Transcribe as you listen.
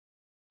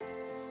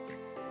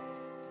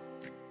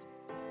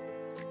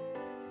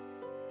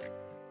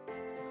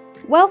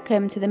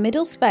Welcome to The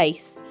Middle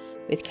Space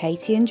with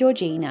Katie and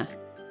Georgina.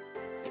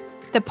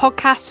 The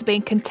podcast for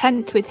being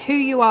content with who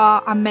you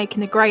are and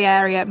making the grey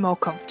area more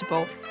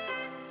comfortable.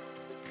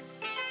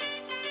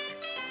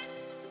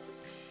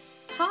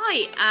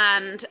 Hi,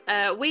 and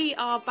we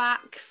are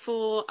back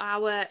for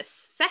our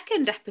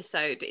second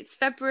episode. It's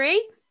February,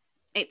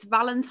 it's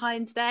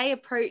Valentine's Day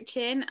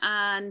approaching,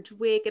 and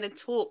we're going to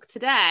talk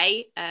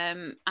today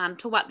and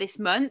talk about this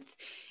month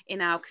in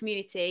our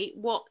community.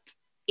 What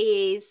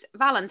is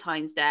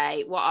Valentine's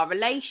Day? What are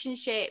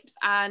relationships?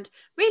 And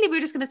really,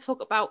 we're just going to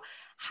talk about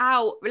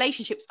how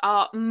relationships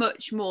are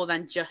much more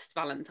than just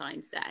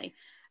Valentine's Day.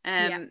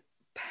 Valentine's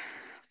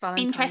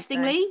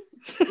Interestingly,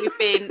 we've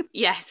been,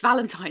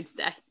 Valentine's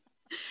Day.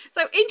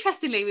 So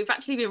interestingly, we've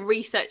actually been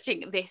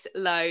researching this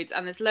loads,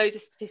 and there's loads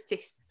of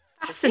statistics,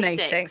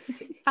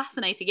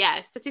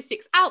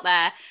 statistics out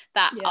there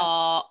that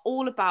are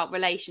all about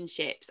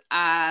relationships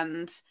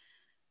and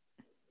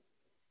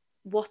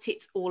what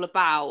it's all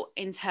about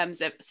in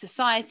terms of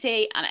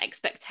society and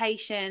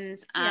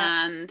expectations.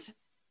 And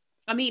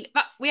I mean,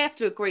 we have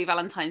to agree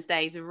Valentine's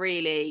Day is a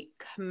really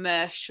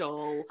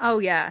commercial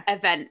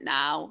event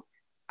now.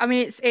 I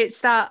mean, it's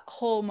that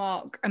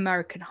hallmark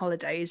American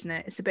holiday, isn't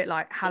it? It's a bit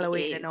like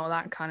Halloween and all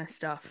that kind of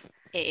stuff.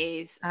 It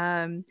is.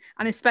 And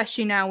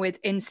especially now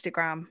with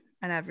Instagram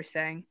and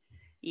everything.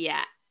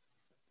 Yeah.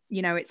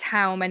 You know, it's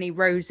how many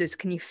roses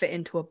can you fit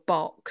into a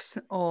box,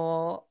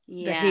 or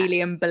the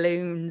helium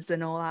balloons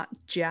and all that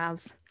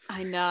jazz.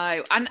 I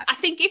know. And I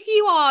think if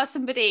you are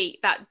somebody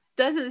that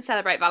doesn't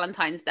celebrate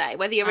Valentine's Day,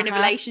 whether you're in a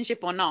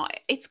relationship or not,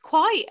 it's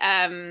quite...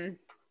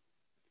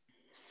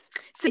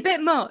 It's a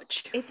bit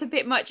much. It's a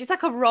bit much. It's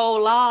like a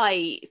roll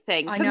eye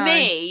thing for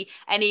me,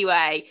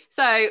 anyway.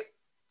 So,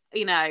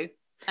 you know,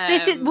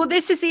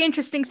 this is the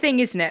interesting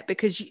thing, isn't it?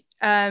 Because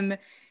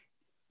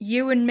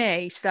you and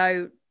me.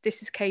 So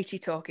this is Katie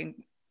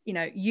talking. You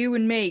know, you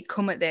and me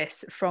come at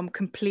this from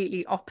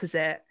completely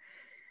opposite.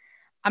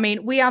 I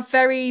mean, we have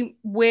very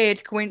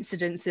weird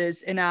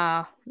coincidences in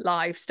our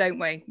lives, don't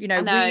we? You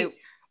know.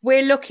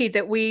 We're lucky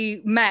that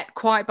we met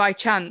quite by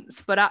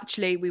chance, but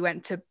actually we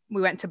went to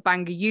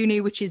Bangor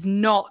Uni, which is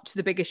not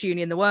the biggest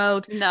uni in the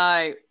world.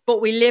 No. But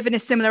we live in a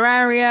similar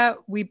area.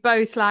 We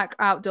both like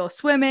outdoor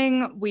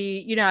swimming.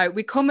 We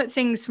come at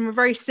things from a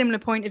very similar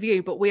point of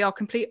view, but we are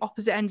complete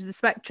opposite ends of the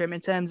spectrum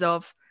in terms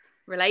of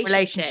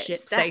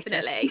relationship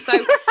definitely. status.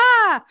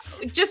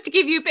 So just to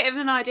give you a bit of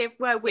an idea of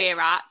where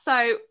we're at.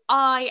 So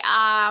I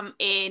am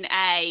in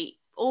a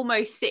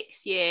almost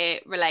 6-year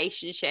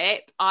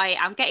relationship. I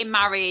am getting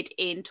married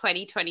in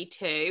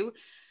 2022.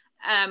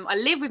 I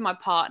live with my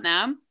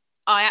partner.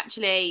 I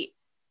actually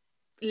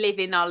live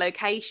in our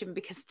location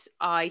because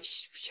I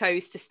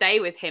chose to stay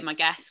with him, I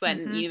guess,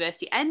 when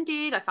university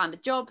ended. I found a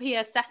job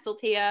here, settled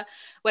here,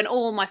 when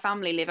all my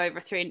family live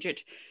over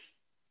 300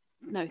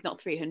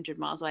 not 300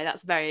 miles away.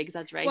 That's very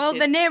exaggerated. Well,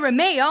 they're nearer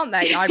me, aren't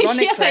they?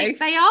 Ironically.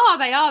 They are.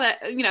 They're,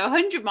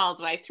 100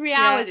 miles away. 3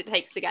 hours it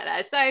takes to get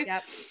there. So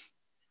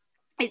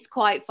it's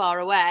quite far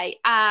away.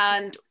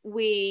 And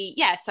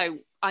so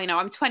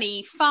I'm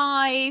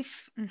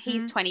 25,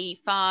 he's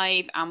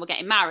 25, and we're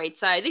getting married.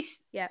 So this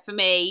for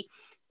me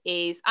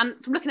is,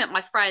 and from looking at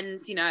my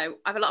friends, you know,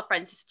 I have a lot of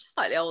friends who's just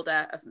slightly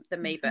older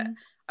than me, but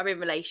are in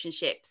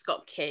relationships,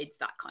 got kids,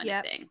 that kind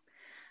of thing.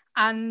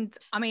 And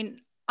I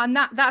mean, and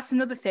that's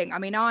another thing. I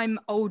mean, I'm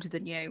older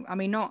than you. I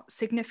mean, not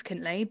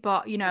significantly,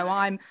 but you know,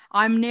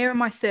 I'm nearer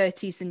my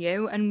 30s than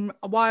you. And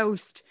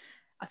whilst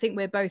I think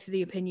we're both of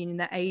the opinion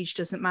that age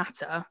doesn't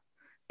matter,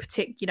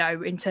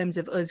 in terms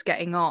of us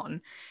getting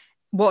on.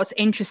 What's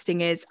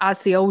interesting is,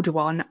 as the older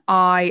one,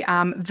 I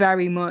am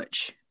very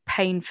much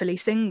painfully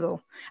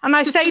single. And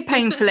I say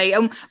painfully,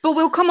 but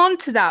we'll come on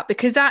to that,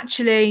 because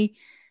actually,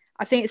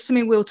 I think it's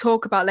something we'll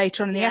talk about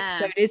later on in the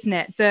episode, isn't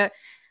it? That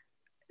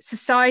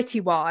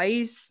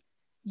society-wise,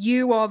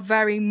 you are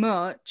very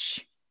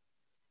much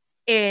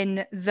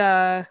in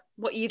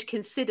what you'd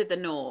consider the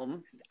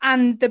norm.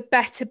 And the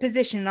better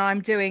position. I'm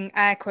doing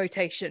air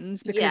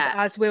quotations because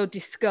as we'll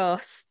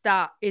discuss,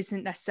 that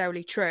isn't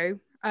necessarily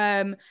true.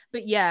 But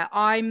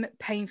I'm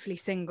painfully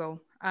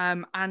single.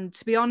 And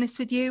to be honest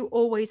with you,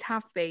 always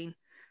have been.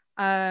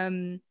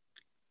 My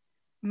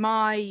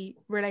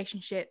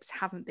relationships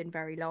haven't been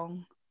very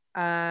long.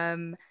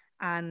 And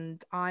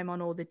I'm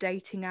on all the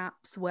dating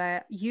apps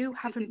where you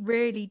haven't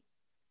really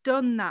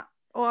done that.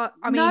 Or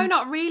no,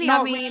 not really.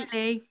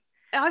 Really.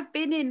 I've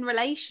been in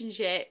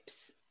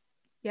relationships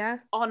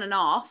on and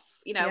off.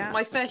 You know,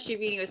 my first year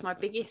of uni was my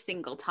biggest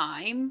single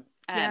time.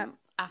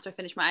 After I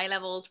finished my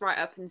A-levels, right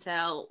up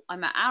until I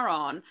met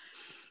Aaron.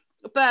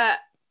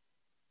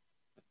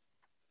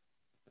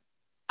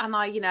 And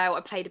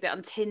I played a bit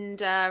on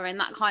Tinder and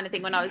that kind of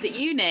thing when I was at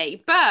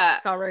uni.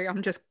 But sorry,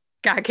 I'm just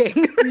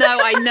gagging. No,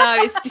 I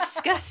know, it's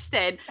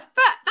disgusting.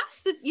 But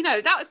that's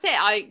that was it.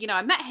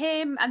 I met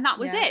him, and that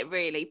was it,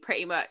 really,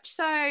 pretty much.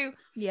 So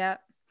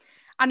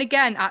And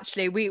again,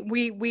 actually,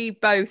 we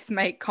both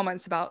make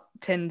comments about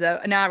Tinder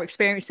and our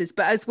experiences,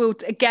 but as we'll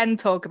again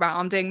talk about,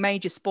 I'm doing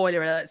major spoiler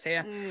alerts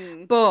here,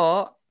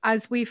 but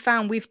as we've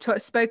found, we've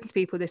spoken to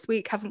people this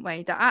week, haven't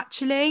we, that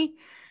actually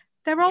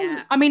they're on.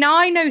 Yeah. I mean,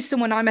 I know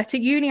someone I met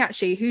at uni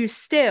actually who's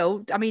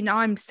still, I mean,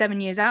 I'm 7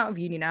 years out of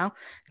uni now,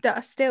 that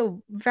are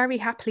still very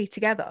happily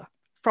together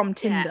from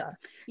Tinder.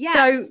 Yeah.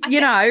 So,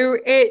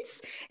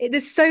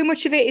 there's so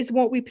much of it is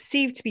what we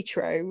perceive to be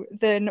true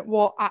than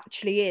what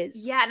actually is.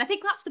 Yeah. And I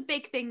think that's the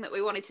big thing that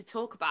we wanted to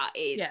talk about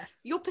is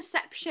your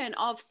perception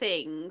of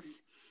things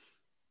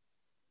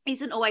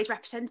isn't always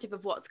representative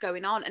of what's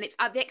going on. And it's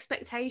the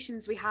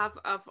expectations we have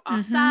of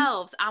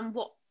ourselves and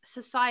what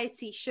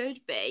society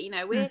should be. You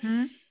know, we're,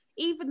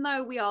 even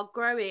though we are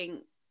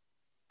growing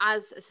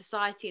as a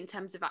society in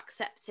terms of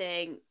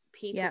accepting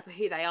people for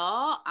who they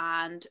are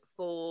and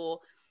for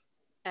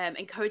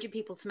encouraging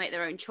people to make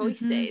their own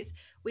choices,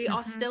 we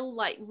are still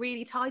like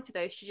really tied to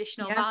those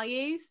traditional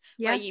values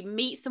where you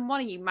meet someone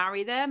and you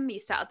marry them, you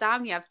settle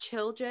down, you have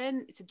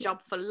children, it's a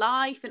job for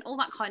life and all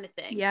that kind of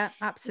thing. Yeah,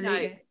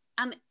 absolutely. You know,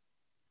 and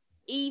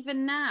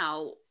even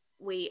now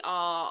we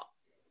are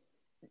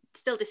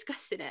still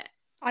discussing it.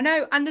 I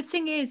know, and the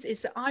thing is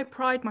that I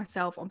pride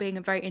myself on being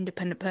a very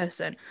independent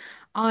person.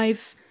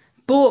 I've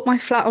bought my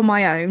flat on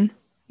my own.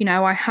 You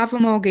know, I have a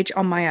mortgage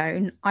on my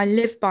own. I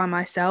live by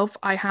myself.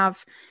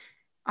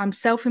 I'm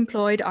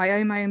self-employed. I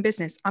own my own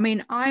business. I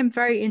mean, I'm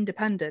very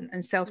independent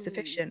and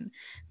self-sufficient,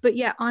 but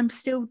yet I'm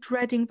still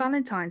dreading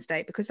Valentine's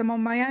Day because I'm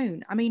on my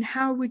own. I mean,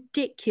 how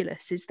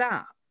ridiculous is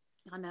that?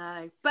 I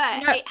know,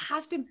 but it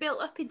has been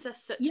built up into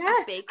such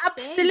a big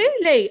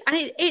absolutely thing.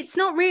 And it's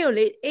not real.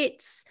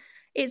 It's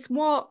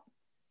what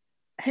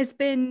has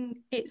been,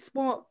 it's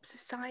what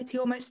society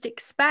almost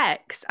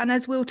expects. And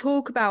as we'll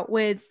talk about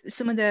with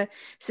some of the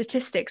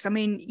statistics, I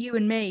mean, you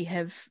and me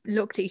have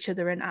looked at each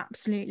other and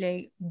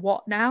absolutely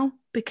what now?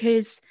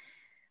 Because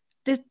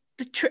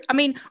I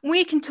mean,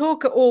 we can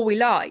talk at all we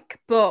like,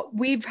 but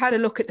we've had a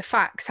look at the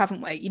facts,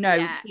 haven't we? You know,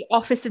 the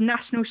Office of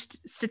National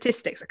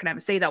Statistics, I can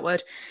never say that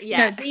word. You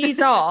know, these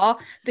are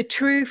the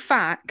true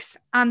facts,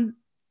 and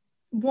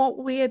what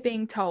we are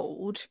being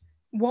told,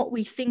 what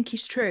we think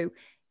is true,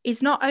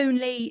 is not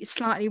only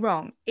slightly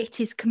wrong, it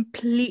is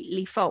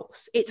completely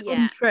false. It's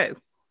untrue.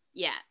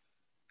 Yeah.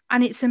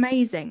 And it's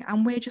amazing.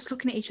 And we're just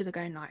looking at each other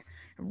going like,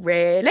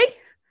 really?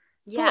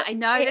 Yeah, but I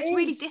know. That's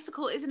really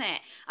difficult, isn't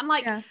it? And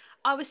like,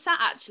 I was sat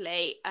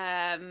actually,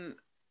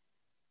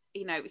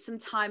 you know, some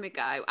time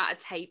ago at a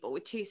table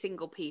with two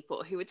single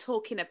people who were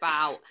talking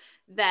about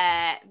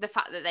the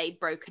fact that they'd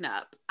broken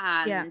up.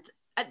 And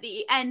at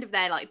the end of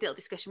their like little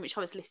discussion, which I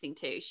was listening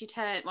to,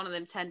 one of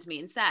them turned to me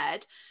and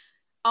said,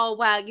 oh,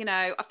 well, you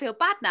know, I feel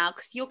bad now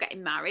because you're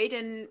getting married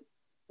and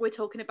we're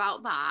talking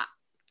about that.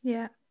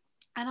 Yeah.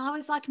 And I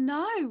was like,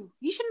 no,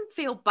 you shouldn't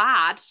feel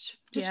bad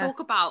to talk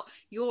about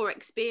your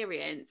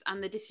experience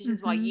and the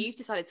decisions why you've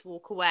decided to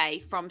walk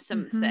away from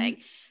something.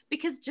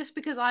 Because just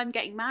because I'm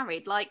getting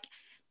married, like,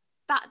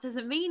 that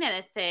doesn't mean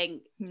anything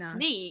to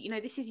me. You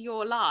know, this is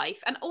your life.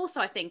 And also,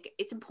 I think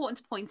it's important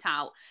to point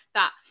out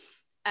that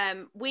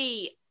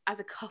we as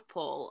a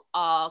couple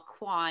are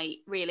quite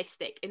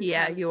realistic in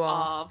terms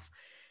of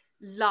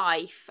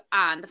life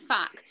and the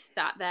fact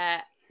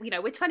that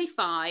we're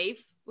 25,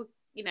 we're,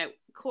 you know,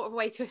 quarter of a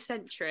way to a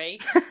century,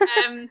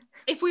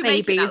 if we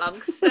make it that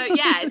long.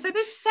 So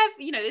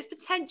there's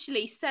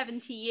potentially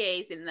 70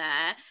 years in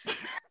there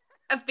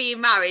of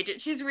being married,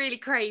 which is really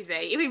crazy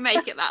if we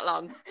make it that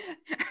long.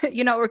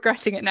 You're not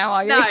regretting it now,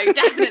 are you? No,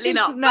 definitely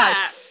not. No.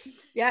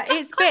 Yeah,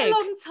 it's quite big. a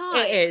long time.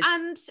 It is.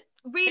 And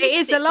really, it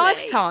is a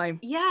lifetime.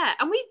 Yeah,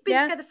 and we've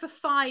been together for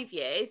 5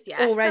 years.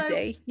 Yeah,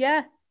 already.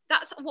 So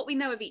that's what we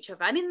know of each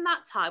other. And in that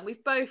time,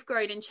 we've both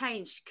grown and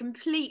changed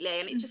completely.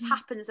 And it just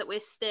happens that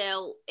we're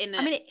still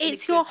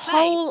it's your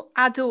whole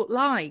adult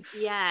life.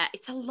 Yeah,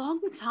 it's a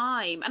long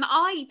time. And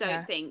I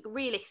don't think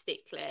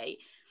realistically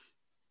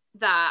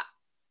that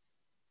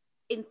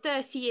in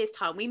 30 years'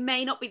 time, we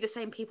may not be the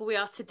same people we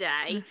are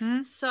today.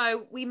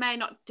 So we may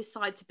not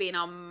decide to be in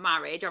our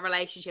marriage or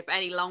relationship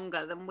any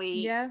longer than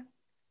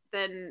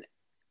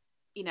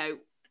you know,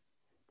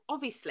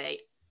 obviously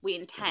we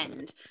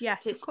intend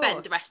to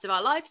spend the rest of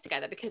our lives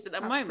together, because at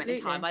the moment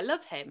in time I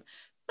love him,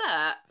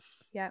 but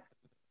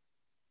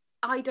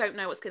I don't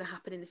know what's going to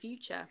happen in the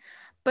future.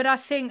 But I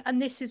think, and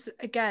this is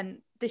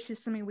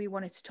something we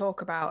wanted to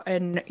talk about,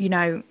 and you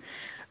know,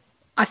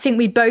 I think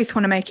we both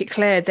want to make it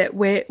clear that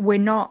we're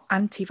not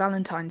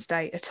anti-Valentine's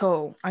Day at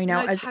all. I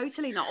know,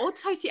 totally not, or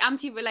totally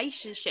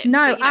anti-relationship.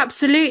 No,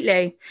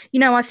 absolutely. You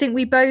know, I think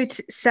we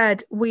both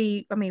said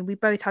we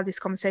both had this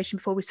conversation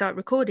before we started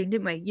recording,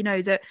 didn't we? You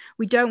know, that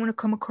we don't want to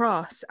come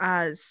across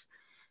as,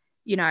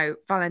 you know,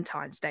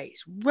 Valentine's Day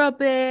is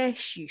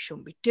rubbish. You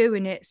shouldn't be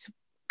doing it. It's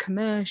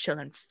commercial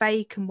and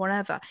fake and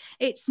whatever.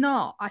 It's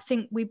not. I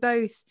think we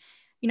both,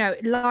 you know,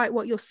 like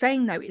what you're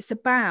saying though. It's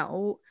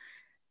about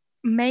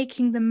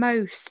making the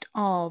most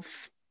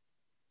of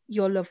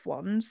your loved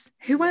ones,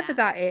 whoever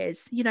that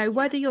is, you know,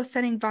 whether you're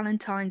sending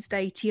Valentine's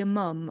Day to your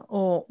mum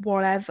or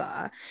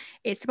whatever.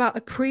 It's about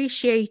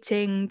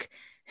appreciating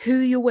who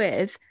you're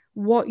with,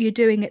 what you're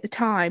doing at the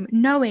time,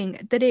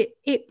 knowing that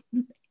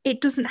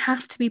it doesn't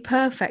have to be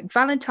perfect.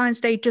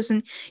 Valentine's Day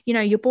doesn't,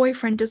 your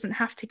boyfriend doesn't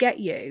have to get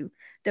you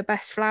the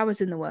best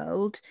flowers in the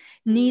world.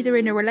 Neither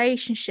in a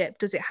relationship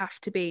does it have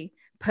to be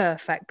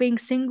perfect. Being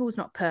single is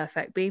not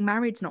perfect. Being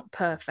married is not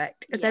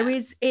perfect.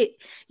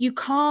 You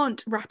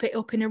can't wrap it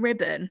up in a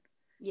ribbon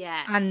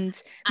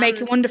and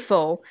make it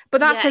wonderful, but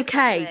that's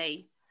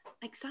okay.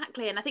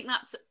 Exactly. And I think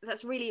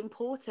that's really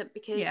important,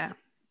 because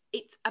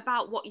it's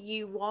about what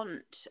you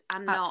want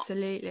and not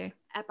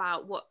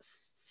about what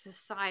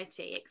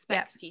society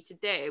expects you to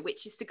do,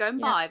 which is to go and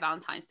buy a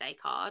Valentine's Day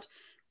card,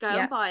 go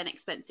and buy an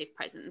expensive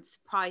present,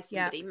 surprise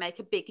somebody, make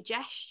a big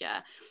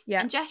gesture.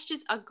 And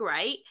gestures are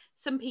great.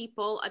 Some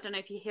people, I don't know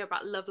if you hear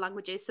about love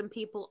languages, some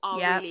people are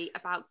really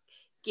about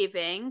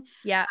giving.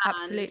 Yeah,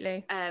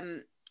 absolutely.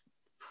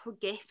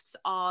 Gifts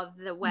are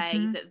the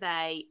way that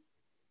they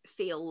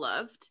feel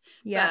loved,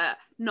 but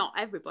not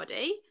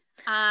everybody.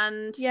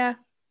 And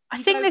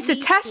I think there's a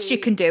test you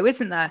can do,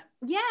 isn't there?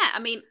 Yeah, I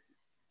mean,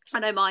 I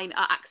know mine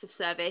are acts of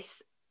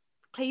service.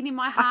 Cleaning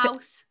my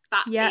house,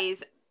 that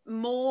is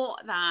more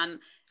than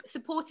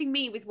supporting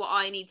me with what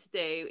I need to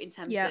do in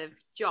terms of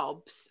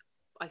jobs.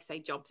 I say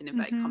jobs in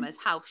inverted commas,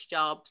 house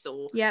jobs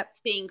or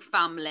seeing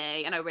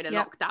family. I know we're in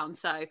a lockdown,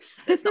 so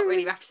that's not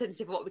really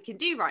representative of what we can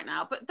do right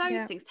now. But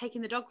those things,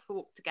 taking the dog for a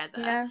walk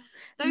together.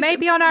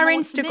 Maybe on our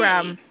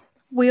Instagram,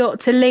 we ought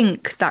to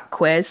link that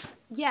quiz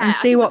and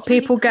see what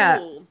people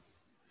get.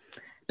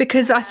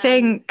 Because I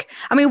think,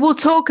 we'll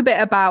talk a bit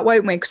about,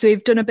 won't we? Because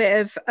we've done a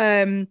bit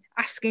of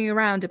asking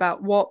around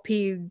about what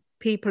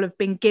people have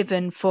been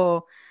given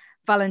for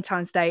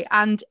Valentine's Day.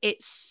 And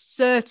it's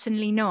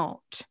certainly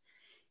not,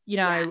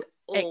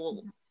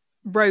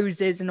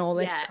 roses and all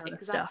this kind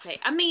of stuff.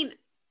 I mean,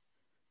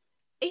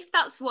 if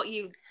that's what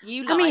you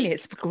like, I mean,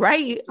 it's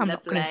great. I'm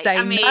not going to say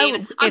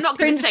no. I'm not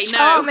going to say no. Prince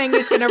Charming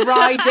is going to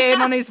ride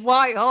in on his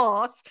white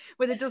horse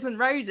with a dozen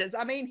roses,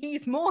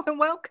 he's more than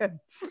welcome.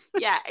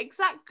 Yeah,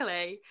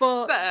 exactly.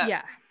 But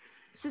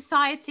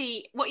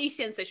society, what you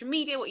see on social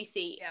media, what you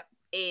see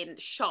in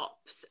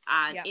shops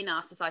and in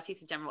our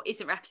societies in general,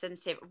 isn't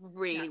representative of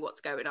really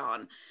what's going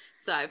on.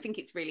 So I think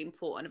it's really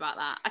important about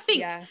that. I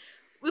think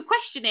the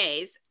question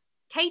is,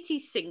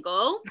 Katie's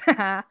single.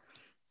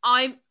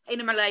 I'm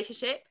in a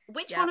relationship.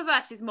 Which one of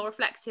us is more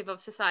reflective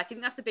of society? I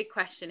think that's the big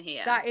question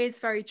here. That is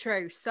very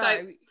true.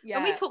 So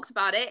when we talked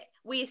about it,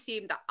 we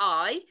assumed that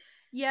a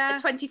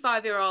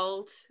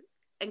 25-year-old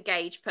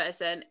engaged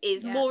person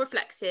is more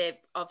reflective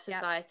of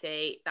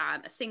society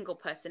than a single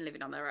person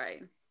living on their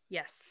own.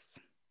 Yes.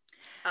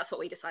 That's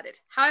what we decided.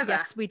 However,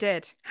 yes, we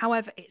did.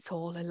 However, it's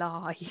all a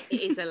lie.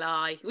 It is a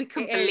lie. We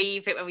couldn't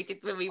believe it when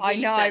we I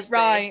know,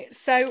 right? This.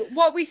 So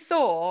what we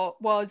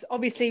thought was,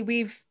 obviously,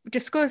 we've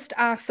discussed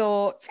our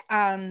thoughts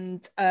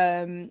and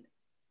a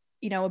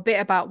bit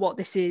about what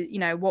this is,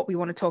 what we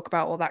want to talk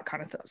about, all that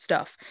kind of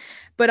stuff.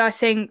 But I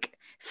think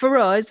for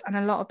us, and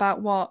a lot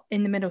about what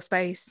in the middle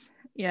space,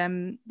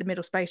 I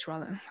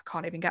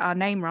can't even get our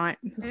name right.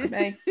 Look at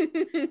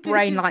me.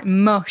 Brain like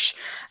mush.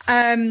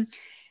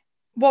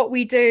 What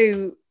we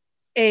do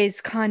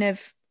is kind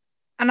of,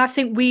 and I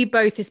think we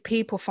both as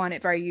people find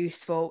it very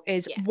useful,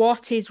 is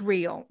what is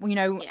real.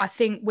 I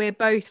think we're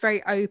both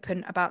very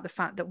open about the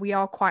fact that we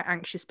are quite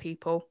anxious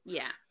people.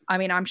 Yeah.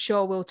 I'm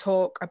sure we'll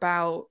talk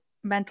about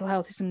mental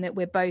health is something that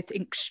we're both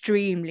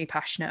extremely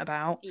passionate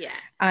about. Yeah.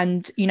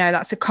 And,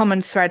 that's a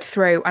common thread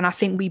through. And I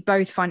think we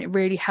both find it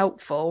really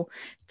helpful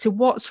to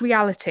what's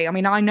reality.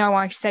 I know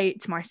I say it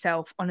to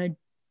myself on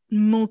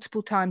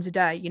multiple times a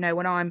day,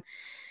 when I'm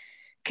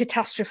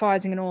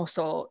catastrophizing and all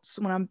sorts,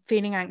 when I'm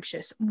feeling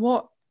anxious,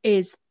 what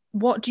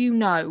do you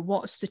know?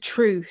 What's the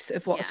truth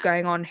of what's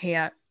going on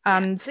here?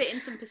 And put it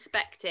in some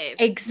perspective.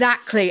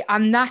 Exactly.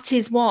 And that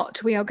is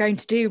what we are going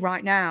to do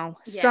right now.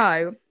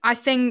 So I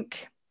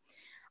think,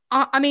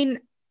 I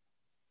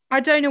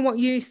don't know what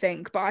you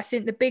think, but I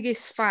think the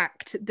biggest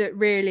fact that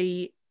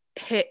really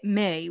hit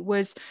me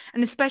was,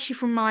 and especially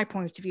from my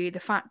point of view, the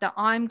fact that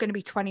I'm going to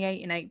be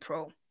 28 in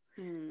April.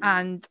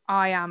 And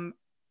I am,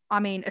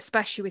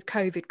 especially with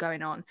COVID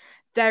going on,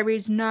 there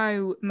is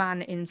no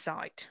man in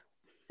sight,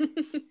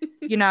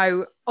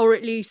 or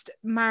at least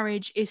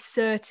marriage is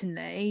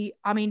certainly,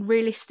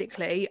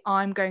 realistically,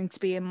 I'm going to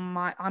be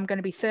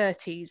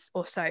 30s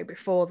or so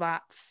before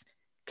that's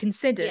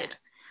considered.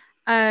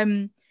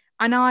 And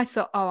I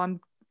thought,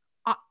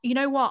 you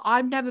know what?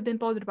 I've never been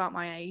bothered about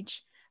my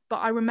age, but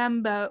I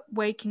remember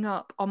waking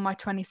up on my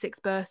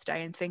 26th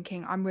birthday and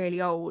thinking I'm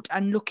really old,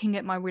 and looking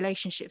at my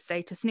relationship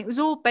status, and it was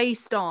all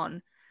based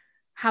on,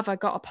 have I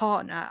got a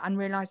partner? And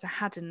realised I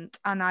hadn't,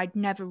 and I'd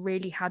never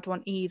really had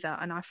one either.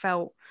 And I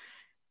felt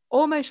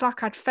almost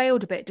like I'd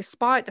failed a bit,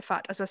 despite the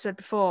fact, as I said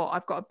before,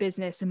 I've got a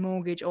business, a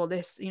mortgage, all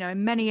this,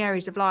 in many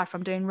areas of life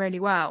I'm doing really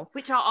well.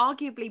 Which are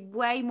arguably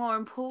way more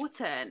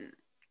important.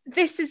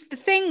 This is the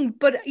thing,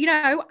 but,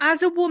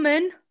 as a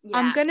woman,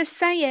 I'm going to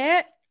say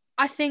it,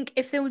 I think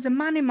if there was a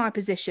man in my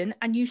position,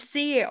 and you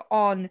see it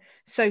on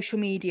social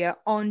media,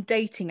 on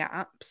dating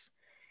apps,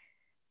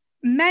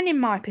 men in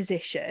my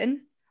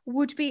position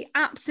would be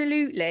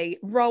absolutely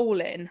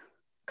rolling,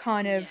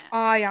 kind of,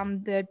 I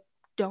am the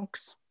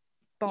dog's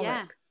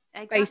bollock.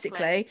 Exactly.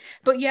 basically.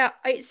 But yeah,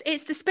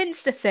 it's the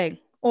spinster thing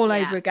all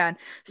over again.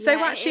 So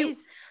Yeah, actually,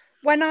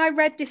 when I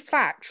read this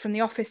fact from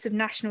the Office of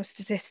National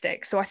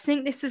Statistics, so I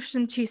think this is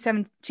from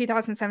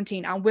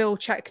 2017. I will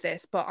check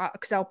this, but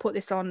because I'll put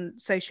this on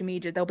social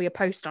media, there'll be a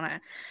post on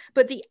it.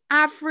 But the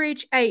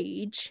average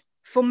age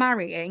for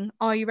marrying,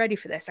 are you ready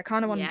for this? I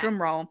kind of want a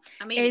drum roll.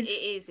 I mean, it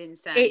is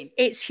insane.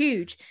 It's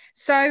huge.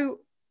 So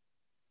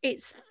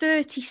it's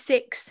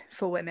 36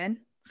 for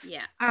women.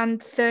 Yeah.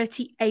 And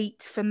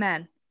 38 for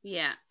men.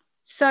 Yeah.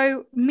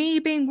 So me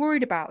being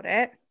worried about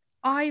it,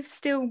 I've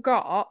still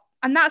got,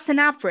 and that's an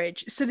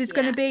average. So there's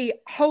going to be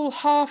a whole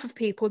half of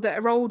people that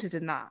are older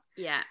than that.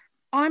 Yeah.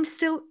 I'm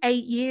still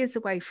 8 years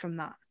away from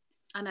that.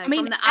 I know,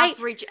 from the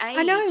average age.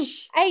 I know.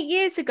 8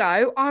 years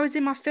ago, I was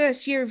in my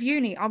first year of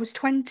uni. I was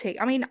 20.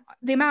 I mean,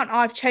 the amount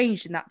I've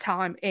changed in that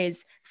time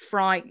is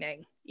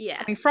frightening. Yeah.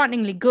 I mean,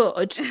 frighteningly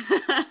good.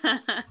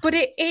 But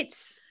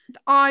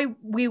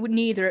we would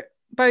neither,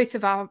 both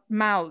of our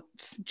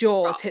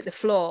jaws hit the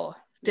floor,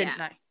 didn't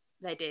they?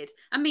 They did.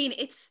 I mean,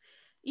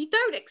 you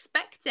don't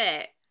expect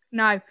it.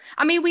 No.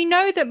 I mean, we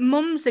know that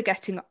mums are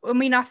getting, I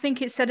mean, I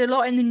think it's said a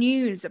lot in the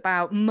news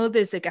about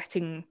mothers are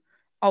getting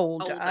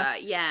older.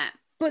 Yeah.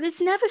 But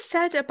it's never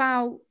said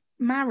about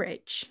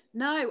marriage.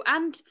 No.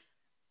 And,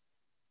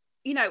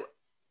 you know,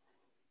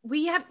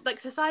 we have, like,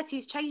 society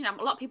is changing now.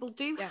 A lot of people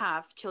do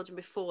have children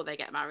before they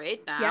get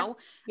married now.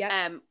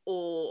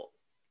 Or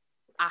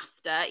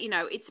after. You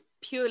know, it's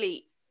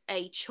purely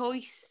a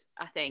choice,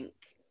 I think.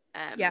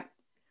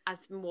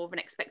 As more of an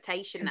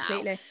expectation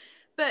now.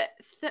 But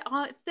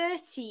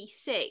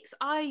 36,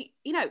 38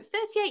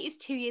 is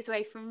 2 years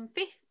away from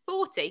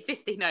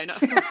 50, no, not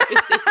 50,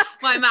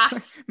 my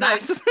maths, no,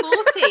 40.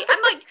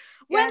 And like,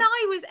 when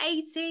I was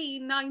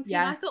 18, 19,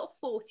 I thought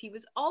 40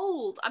 was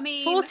old. I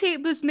mean, 40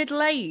 was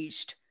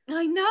middle-aged.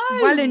 I know.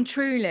 Well and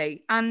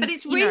truly. But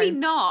it's really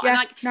not. Yeah, and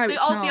like, not.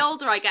 The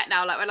older I get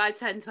now, like when I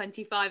turned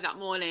 25 that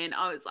morning,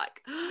 I was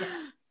like,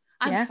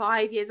 I'm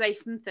 5 years away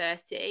from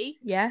 30.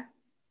 Yeah.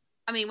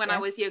 I mean, when I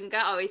was younger,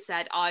 I always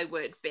said I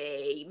would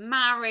be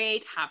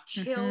married, have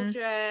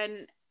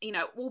children, you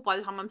know, all by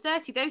the time I'm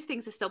 30, those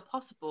things are still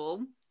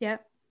possible. Yeah.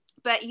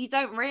 But you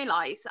don't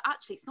realise that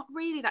actually it's not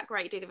really that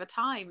great deal of a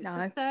time. It's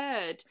a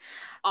third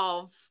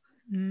of...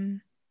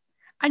 And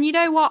you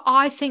know what?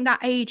 I think that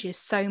age is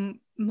so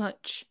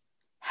much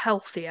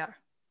healthier.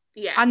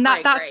 Yeah, and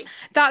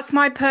that's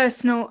my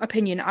personal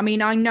opinion. I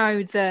mean, I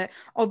know that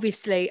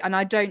obviously, and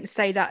I don't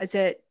say that as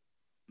a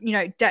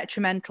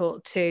detrimental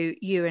to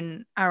you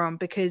and Aaron,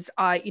 because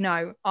I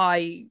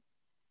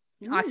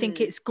think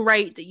it's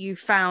great that you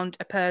found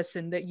a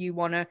person that you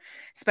want to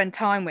spend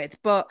time with.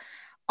 But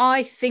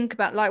I think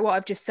about, like, what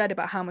I've just said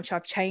about how much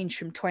I've changed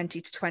from 20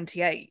 to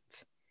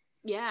 28.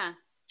 Yeah.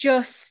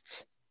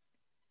 Just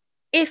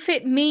if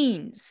it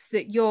means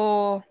that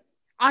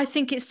I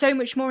think it's so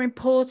much more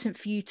important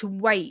for you to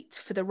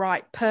wait for the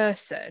right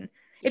person.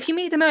 If you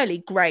meet them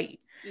early,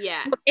 great.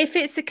 Yeah. But if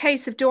it's a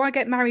case of, do I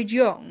get married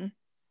young?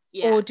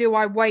 Or do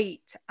I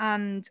wait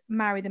and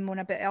marry them when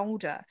I'm a bit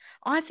older?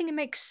 I think it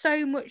makes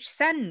so much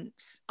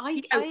sense.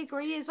 I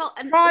agree as well.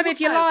 And prime of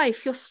your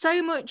life, you're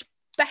so much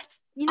better.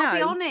 I'll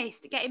be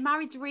honest, getting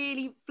married's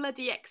really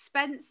bloody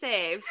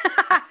expensive.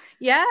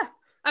 Yeah.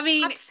 I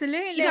mean,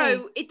 absolutely. You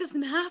know, it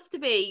doesn't have to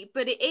be,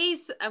 but it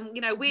is.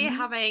 We're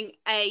having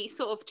a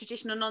sort of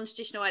traditional,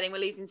 non-traditional wedding. We're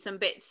losing some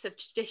bits of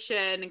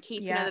tradition and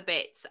keeping other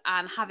bits,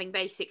 and having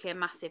basically a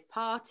massive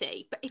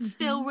party. But it's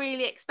still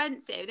really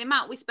expensive. The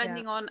amount we're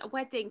spending on a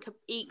wedding could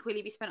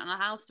equally be spent on a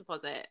house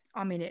deposit.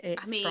 I mean,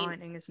 it's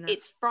frightening, isn't it?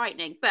 It's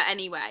frightening. But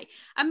anyway,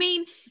 I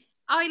mean,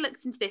 I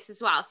looked into this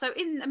as well. So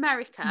in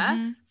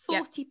America,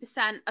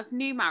 40% of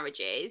new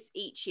marriages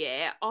each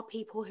year are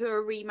people who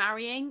are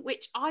remarrying,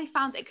 which I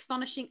found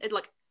astonishing,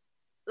 like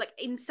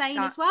insane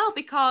as well,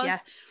 because,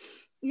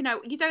 you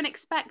don't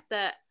expect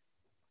that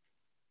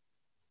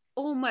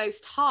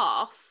almost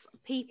half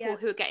people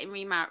who are getting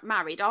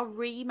remarried are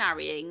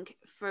remarrying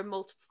for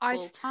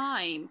multiple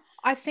time.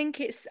 I think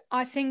it's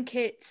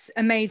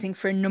amazing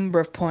for a number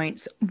of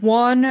points.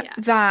 One,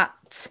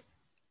 that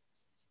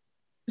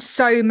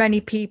so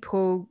many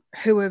people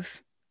who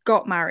have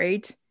got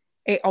married,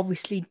 it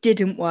obviously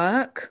didn't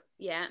work.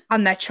 Yeah.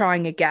 And they're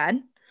trying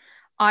again.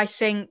 I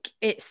think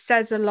it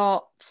says a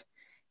lot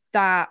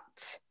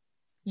that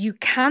you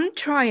can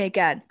try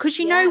again. Because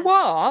you know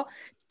what?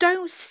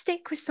 Don't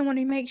stick with someone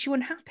who makes you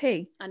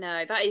unhappy. I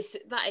know, that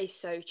is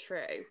so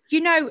true.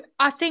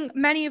 I think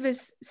many of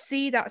us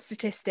see that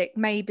statistic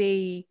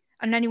maybe,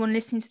 and anyone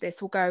listening to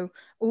this will go,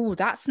 oh,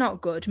 that's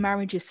not good.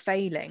 Marriage is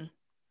failing.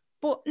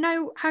 But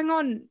no, hang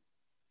on.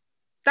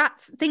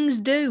 Things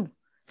go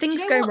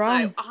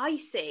wrong. Though? I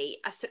see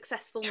a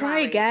successful try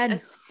marriage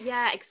again.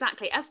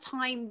 Exactly. As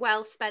time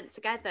well spent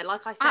together.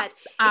 Like I said,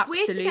 if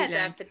we're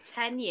together for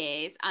 10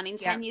 years and in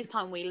 10 years'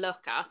 time we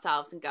look at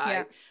ourselves and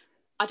go,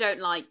 I don't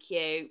like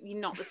you, you're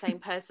not the same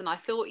person I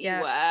thought you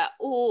were,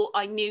 or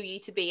I knew you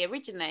to be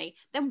originally,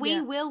 then we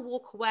will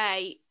walk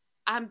away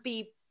and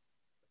be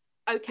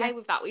okay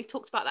with that. We've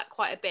talked about that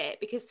quite a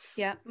bit, because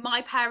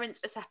my parents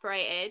are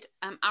separated,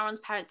 Aaron's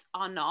parents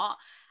are not.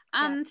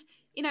 And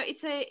you know,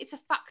 it's a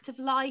fact of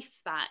life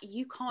that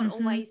you can't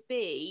always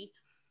be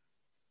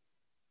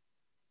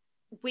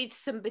with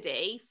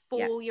somebody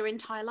for your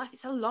entire life.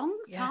 It's a long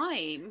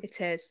time.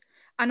 It is.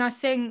 And I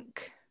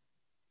think,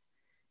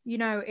 you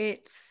know,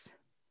 it's,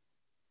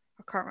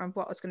 I can't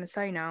remember what I was going to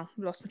say now.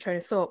 I lost my train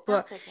of thought.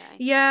 But That's okay.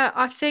 yeah,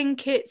 I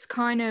think it's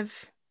kind of,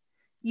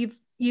 you've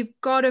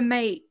got to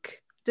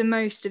make the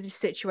most of the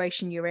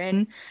situation you're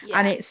in,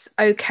 and it's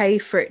okay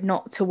for it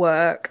not to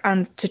work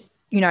and to,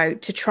 you know,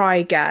 to try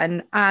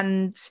again.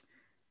 And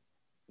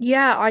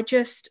yeah, I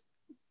just,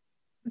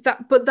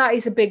 that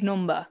is a big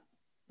number.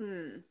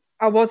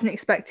 I wasn't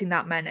expecting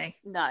that many.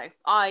 No,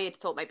 I had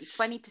thought maybe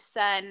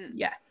 20%.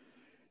 Yeah.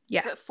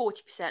 But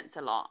 40% is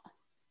a lot.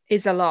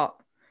 Is a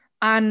lot.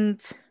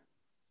 And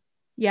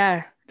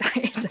yeah, that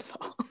is a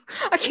lot.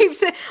 I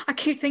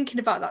keep thinking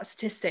about that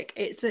statistic.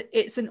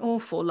 It's an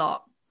awful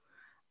lot.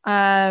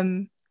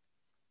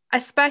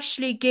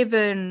 Especially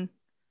given,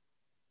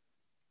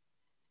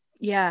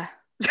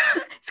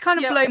 it's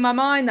kind of blown my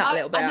mind that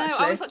little bit. I know.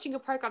 Actually, I was watching a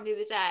program the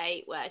other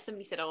day where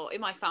somebody said, "Oh,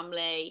 in my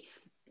family,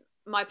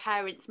 my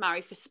parents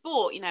married for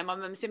sport. You know, my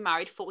mum's been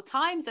married 4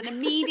 times," and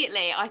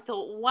immediately I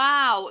thought,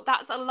 "Wow,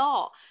 that's a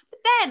lot." But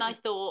then I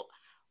thought,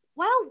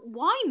 "Well,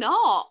 why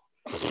not?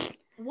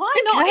 Why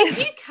not? If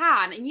you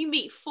can, and you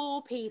meet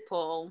 4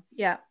 people,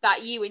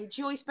 that you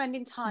enjoy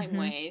spending time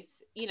with,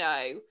 you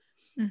know."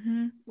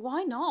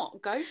 Why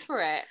not go for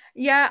it?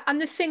 Yeah,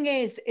 and the thing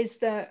is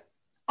that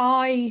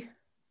I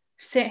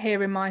sit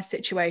here in my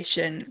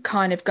situation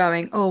kind of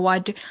going, oh,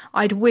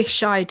 I'd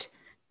wish I'd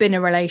been in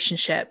a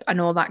relationship and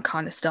all that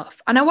kind of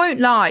stuff. And I won't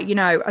lie, you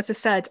know, as I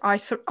said,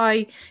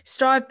 I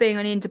strive being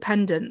an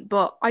independent,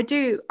 but I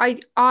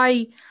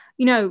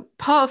you know,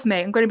 part of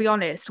me, I'm going to be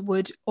honest,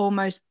 would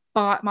almost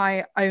bite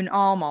my own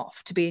arm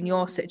off to be in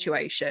your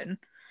situation.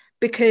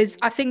 Because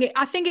I think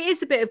it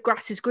is a bit of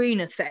grass is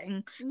greener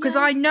thing. Because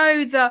I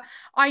know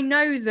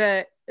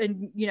that,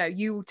 and you know,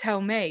 you will tell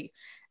me,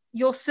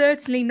 you're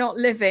certainly not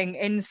living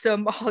in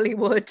some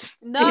Hollywood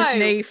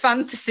Disney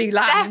fantasy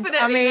land.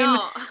 Definitely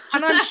not.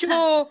 And I'm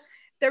sure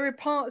there are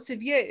parts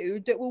of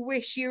you that will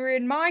wish you were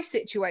in my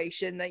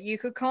situation, that you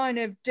could kind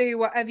of do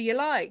whatever you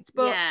liked.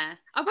 But yeah,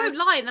 I won't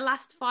lie, in the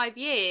last 5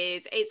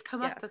 years, it's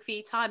come up a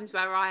few times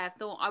where I have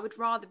thought I would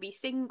rather be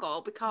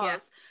single,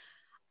 because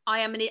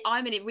I'm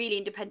a really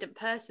independent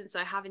person,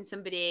 so having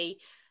somebody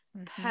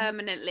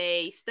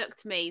permanently stuck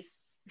to me is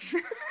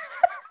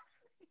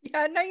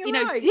you're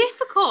right.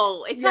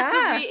 difficult. It's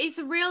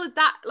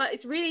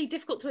it's really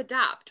difficult to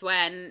adapt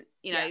when,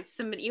 you know,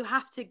 somebody, you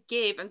have to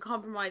give and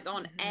compromise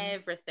on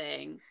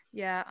everything.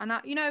 Yeah, and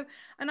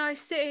I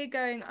sit here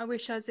going, I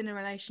wish I was in a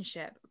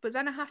relationship, but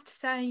then I have to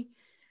say,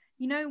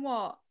 you know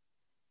what,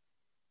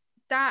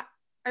 that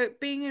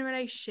being in a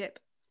relationship,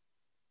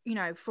 you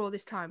know, for all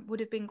this time would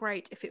have been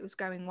great if it was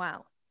going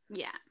well.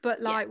 Yeah.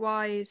 But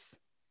likewise,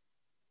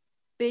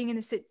 being in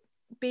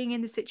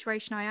the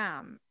situation I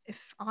am,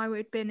 if I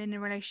had been in a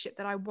relationship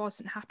that I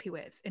wasn't happy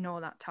with in all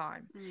that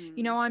time,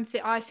 you know,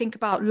 I think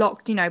about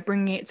you know,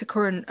 bringing it to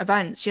current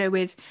events, you know,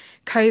 with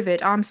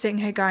COVID, I'm sitting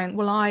here going,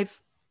 well,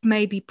 I've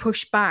maybe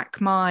push back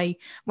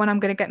when I'm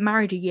going to get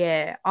married a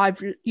year.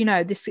 You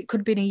know, it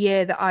could have been a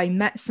year that I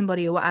met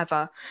somebody or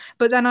whatever.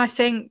 But then I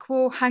think,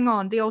 well, hang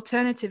on, the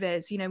alternative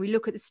is, you know, we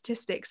look at the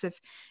statistics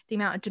of the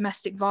amount of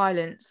domestic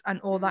violence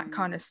and all that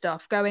kind of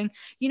stuff, going,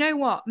 you know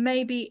what,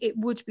 maybe it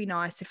would be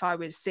nice if I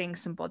was seeing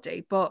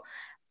somebody, but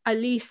at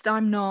least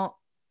I'm not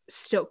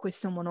stuck with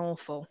someone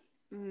awful.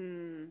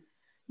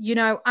 You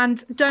know,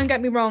 and don't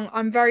get me wrong,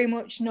 I'm very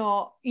much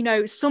not, you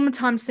know,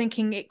 sometimes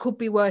thinking it could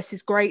be worse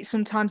is great.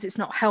 Sometimes it's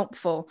not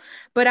helpful.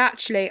 But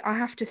actually, I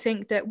have to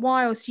think that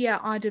whilst,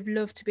 I'd have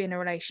loved to be in a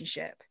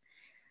relationship,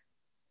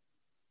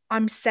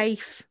 I'm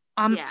safe.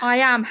 I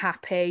am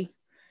happy,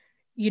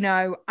 you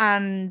know,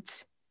 and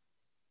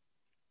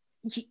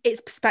it's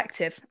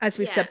perspective, as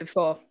we've said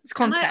before. It's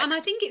context. And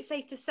I think it's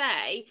safe to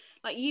say,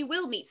 like, you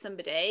will meet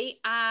somebody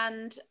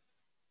and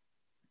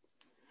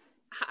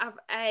have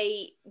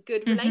a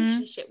good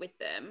relationship with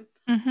them,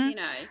 you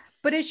know.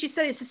 But as you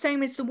said, it's the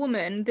same as the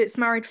woman that's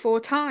married 4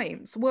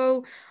 times.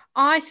 Well,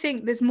 I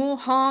think there's more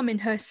harm in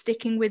her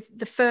sticking with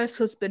the first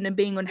husband and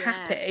being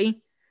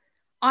unhappy.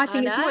 I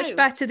think it's much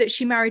better that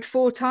she married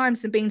 4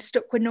 times than being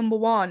stuck with number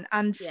 1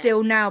 and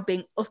still now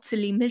being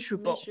utterly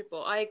miserable.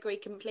 I agree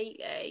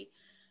completely.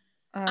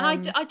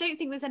 And I don't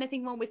think there's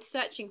anything wrong with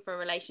searching for a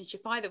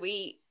relationship either.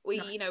 We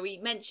you know, we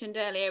mentioned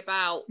earlier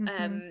about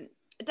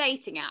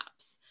dating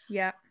apps.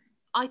 Yeah.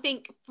 I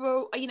think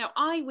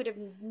I would have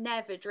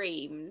never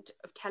dreamed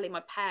of telling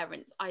my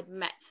parents I'd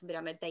met somebody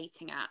on a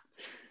dating app.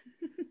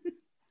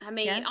 I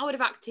mean, I would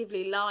have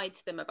actively lied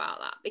to them about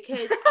that,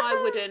 because I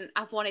wouldn't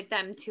have wanted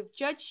them to have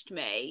judged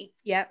me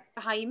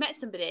for how you met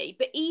somebody.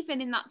 But even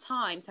in that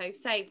time, so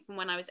say from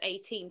when I was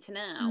 18 to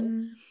now,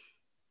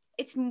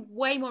 it's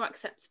way more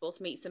acceptable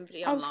to meet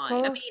somebody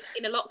online. I mean,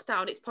 in a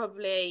lockdown, it's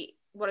probably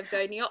one of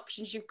the only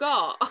options you've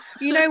got.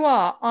 You know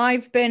what?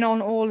 I've been on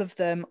all of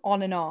them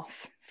on and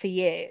off for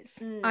years.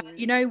 And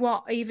you know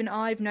what? Even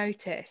I've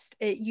noticed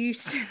it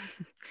used to,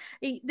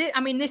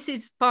 I mean, this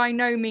is by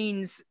no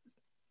means,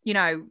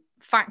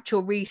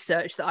 factual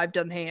research that I've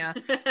done here.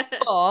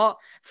 But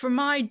from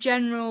my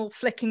general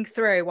flicking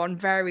through on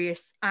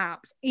various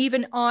apps,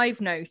 even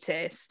I've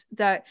noticed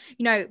that,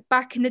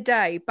 back in the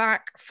day,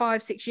 back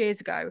 5-6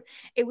 years ago,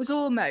 it was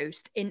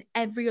almost in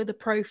every other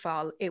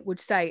profile, it would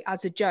say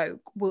as a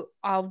joke,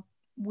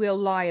 we'll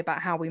lie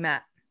about how we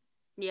met.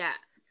 Yeah.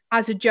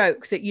 As a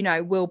joke that,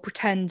 we'll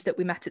pretend that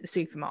we met at the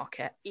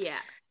supermarket. Yeah.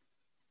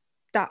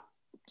 That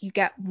you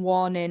get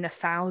 1 in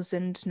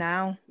 1,000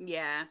 now.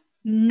 Yeah.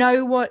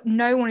 No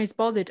one is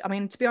bothered. I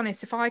mean, to be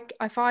honest, if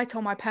I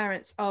told my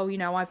parents, oh,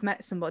 I've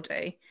met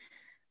somebody,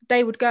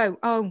 they would go,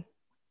 oh,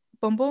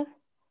 Bumble.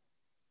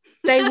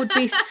 They would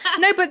be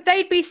no, but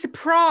they'd be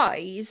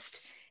surprised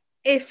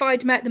if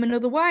I'd met them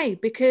another way,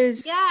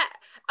 because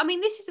I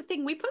mean, this is the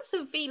thing. We put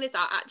some feelers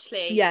out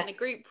actually in a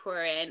group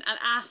we're in and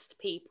asked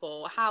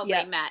people how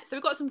they met. So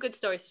we've got some good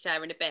stories to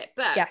share in a bit.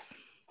 But yes,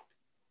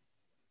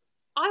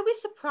 I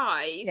was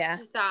surprised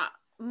that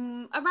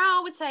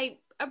I would say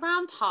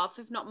around half,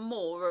 if not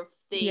more, of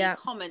the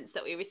comments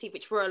that we received,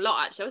 which were a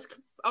lot actually.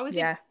 I was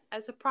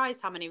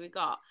surprised how many we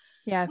got.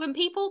 Yeah. When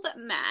people that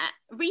met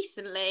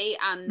recently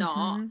and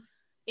not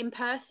in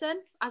person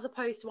as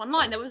opposed to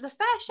online, there was a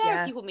fair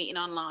share of people meeting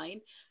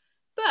online,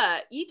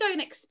 but you don't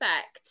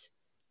expect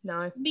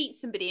meet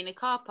somebody in a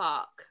car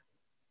park.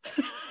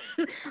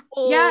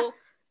 Or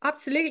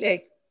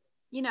absolutely.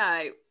 In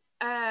a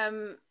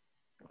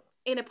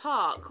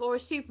park or a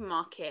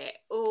supermarket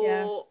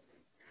or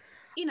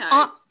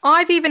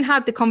I've even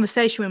had the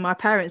conversation with my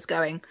parents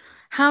going,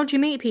 how do you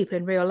meet people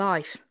in real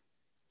life?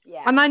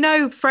 Yeah. And I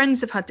know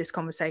friends have had this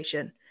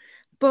conversation,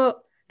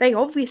 but they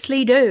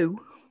obviously do.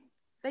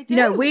 They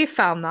do. We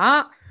found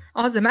that.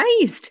 I was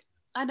amazed.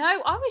 I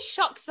know. I was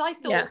shocked because I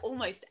thought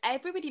almost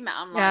everybody met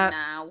online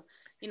now.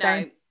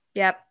 Same.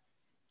 Yep.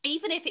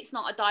 Even if it's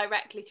not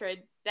directly through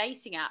a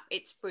dating app,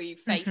 it's through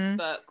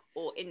Facebook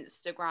or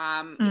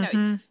Instagram.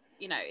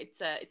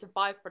 It's a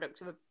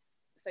byproduct of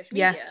social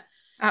media.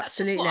 Absolutely. That's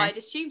just what I'd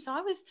assumed. So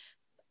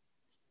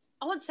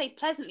I won't say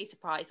pleasantly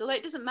surprised, although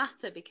it doesn't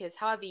matter because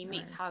however you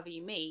meet is however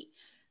you meet.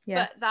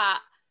 Yeah. But that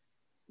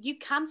you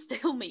can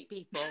still meet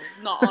people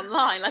not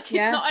online. Like,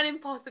 it's not an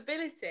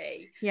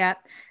impossibility. Yeah.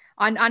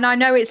 And I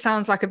know it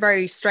sounds like a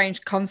very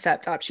strange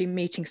concept, actually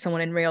meeting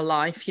someone in real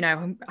life,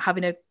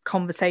 having a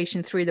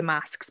conversation through the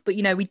masks. But,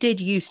 we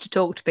did used to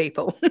talk to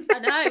people. I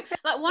know.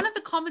 Like, one of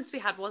the comments we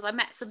had was, I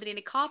met somebody in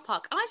a car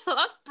park. And I just thought,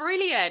 that's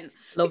brilliant.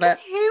 Love it.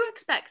 Who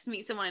expects to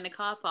meet someone in a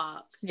car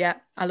park? Yeah,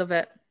 I love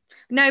it.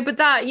 No, but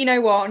that, you know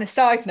what, on a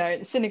side note,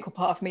 the cynical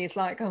part of me is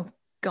like, oh,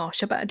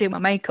 gosh, I better do my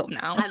makeup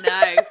now. I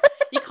know.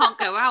 You can't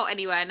go out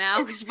anywhere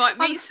now because you might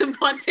meet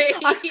somebody.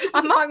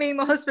 I might meet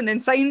my husband in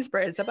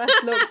Sainsbury's. I best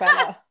look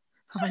better.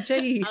 Oh,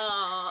 jeez.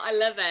 Oh, I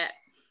love it.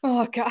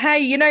 Oh, God. Hey,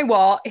 you know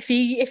what? If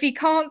he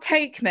can't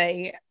take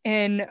me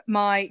in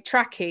my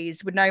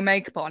trackies with no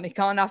makeup on, he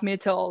can't have me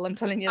at all. I'm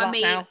telling you that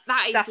now.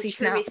 That is Sassy the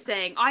truest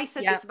thing. I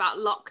said this about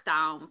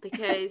lockdown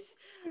because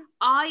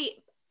I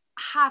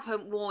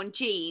haven't worn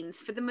jeans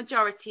for the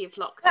majority of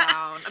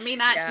lockdown. I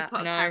mean, I actually put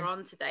a pair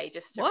on today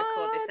just to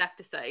record this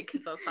episode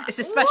because I was like, it's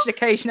a special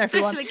occasion,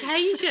 everyone. Special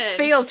occasion.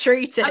 Feel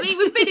treated. I mean,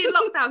 we've been in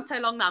lockdown so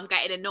long now, I'm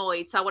getting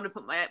annoyed, so I want to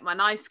put my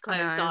nice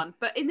clothes on.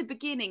 But in the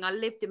beginning, I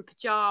lived in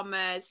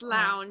pajamas,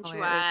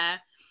 loungewear,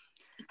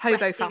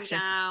 hobo fashion.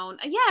 Down.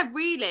 Yeah,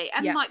 really.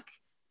 And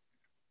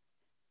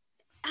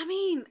I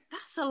mean,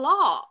 that's a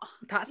lot.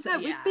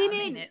 We've been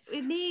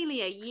in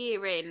nearly a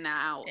year in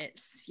now.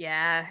 It's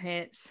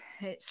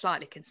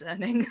slightly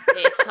concerning.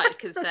 It's slightly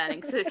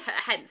concerning. So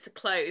hence the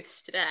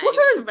clothes today, which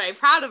I'm very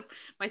proud of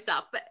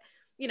myself. But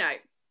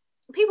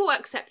people will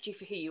accept you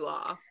for who you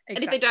are. Exactly.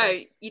 And if they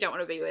don't, you don't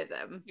want to be with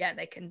them. Yeah,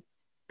 they can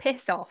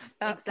piss off.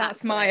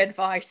 That's my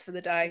advice for the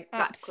day.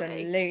 Exactly.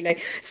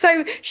 Absolutely.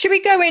 So should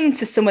we go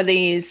into some of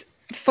these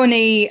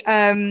funny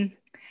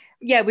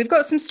we've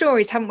got some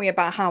stories, haven't we,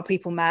 about how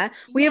people met.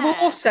 We have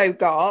also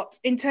got,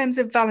 in terms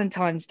of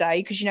Valentine's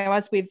Day, because,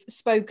 as we've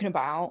spoken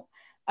about,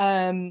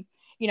 I'm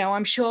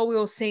sure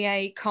we'll see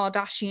a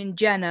Kardashian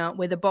Jenner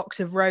with a box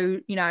of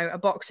a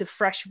box of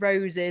fresh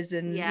roses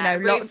and,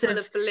 lots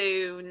of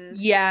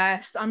balloons.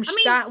 Yes, I'm sure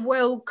that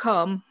will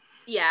come.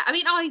 Yeah, I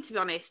mean, to be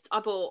honest,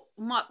 I bought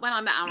when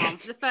I met Aaron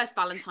for the first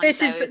Valentine's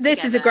Day.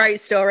 This is a great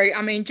story.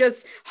 I mean,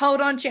 just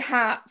hold on to your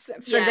hats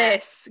for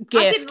this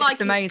gift. I didn't like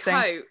it's amazing.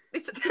 His coat.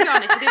 To be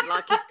honest, I didn't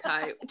like his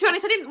coat. To be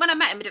honest, when I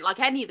met him, I didn't like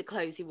any of the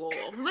clothes he wore.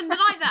 When they're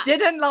like that,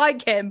 didn't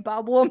like him, but I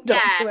warmed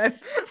up to him.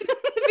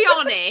 To be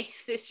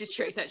honest, it's the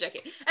truth. No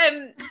joking.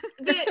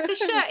 The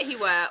shirt he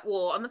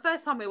wore on the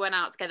first time we went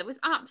out together was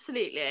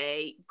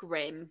absolutely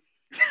grim.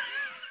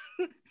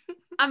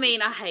 I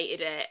mean, I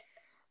hated it.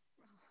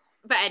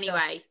 But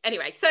anyway,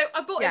 so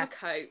I bought him a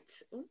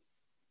coat.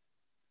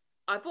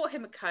 I bought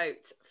him a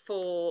coat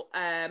for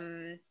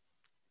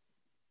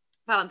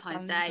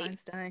Valentine's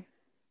Day.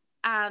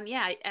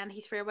 And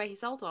he threw away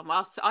his old one.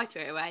 Well, I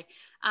threw it away.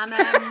 And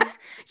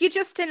you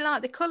just didn't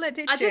like the colour,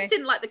 did you? I just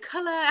didn't like the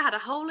colour. It had a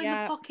hole in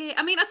the pocket.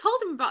 I mean, I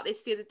told him about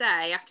this the other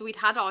day after we'd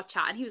had our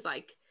chat, and he was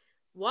like,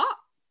 "What?"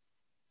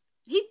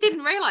 He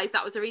didn't realise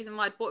that was the reason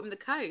why I bought him the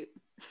coat.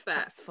 But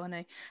That's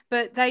funny.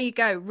 But there you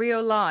go.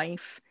 Real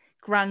life,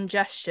 grand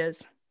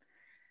gestures.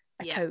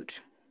 A coat.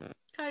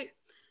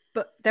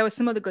 But there were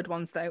some other good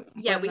ones though.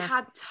 Yeah, we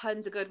had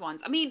tons of good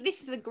ones. I mean,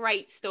 this is a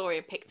great story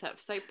I picked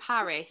up. So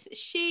Paris,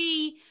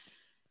 she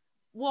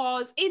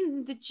was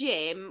in the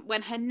gym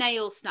when her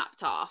nail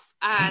snapped off,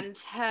 and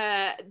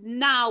her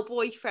now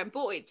boyfriend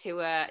brought it to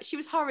her. She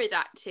was horrid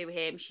to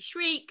him. She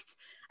shrieked.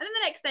 And then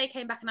the next day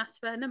came back and asked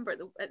for her number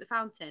at the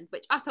fountain,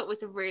 which I thought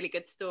was a really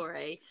good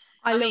story.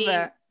 I love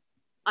it.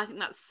 I think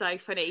that's so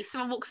funny.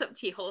 Someone walks up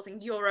to you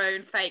holding your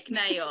own fake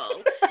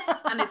nail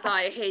and it's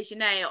like, here's your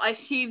nail. I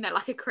assume they're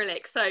like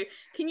acrylic. So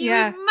can you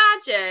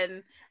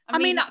imagine? I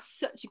mean, that's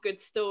such a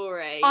good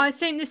story. I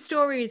think this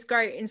story is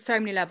great in so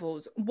many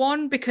levels.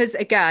 One, because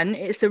again,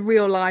 it's a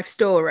real life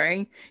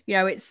story. You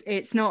know,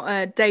 it's not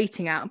a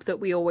dating app that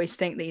we always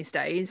think these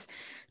days.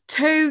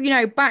 Two, you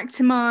know, back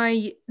to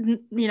my, you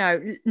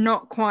know,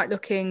 not quite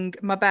looking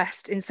my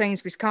best in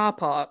Sainsbury's car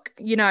park.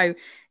 You know,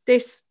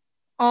 this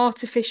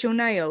artificial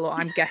nail,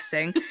 I'm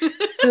guessing,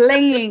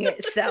 flinging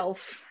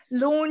itself,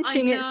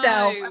 launching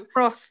itself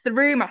across the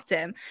room at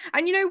him.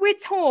 And, you know, we're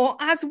taught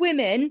as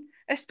women,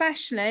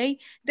 especially,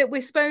 that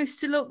we're supposed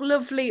to look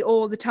lovely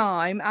all the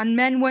time and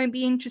men won't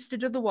be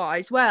interested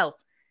otherwise. Well,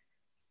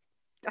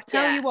 I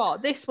tell you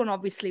what, this one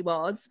obviously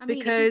was. I mean,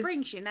 because if he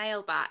brings your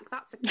nail back,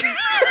 that's a cute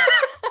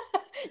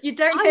You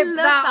don't get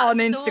that on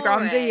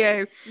Instagram, do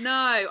you? No,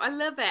 I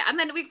love it. And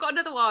then we've got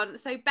another one.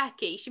 So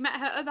Becky, she met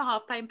her other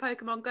half playing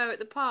Pokemon Go at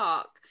the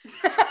park.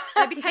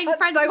 They became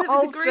friends with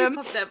a group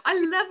of them. I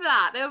love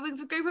that. There was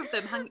a group of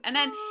them. And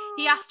then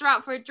he asked her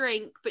out for a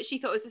drink, but she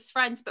thought it was his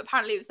friends, but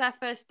apparently it was their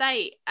first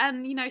date.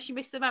 And, you know, she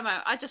missed the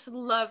memo. I just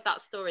love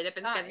that story. They've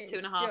been together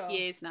 2.5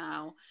 years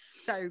now.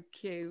 So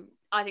cute.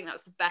 I think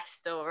that's the best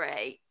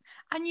story.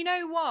 And you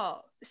know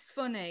what? It's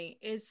funny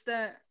is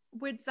that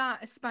with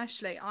that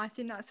especially, I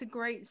think that's a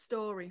great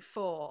story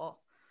for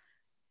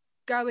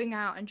going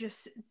out and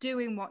just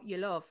doing what you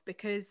love,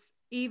 because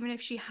even if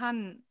she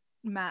hadn't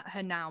met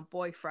her now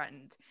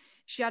boyfriend,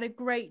 she had a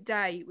great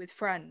day with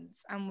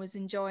friends and was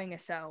enjoying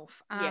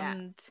herself.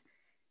 And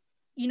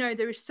you know,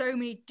 there are so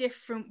many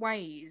different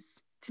ways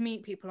to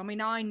meet people. I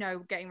mean, I know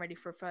getting ready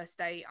for a first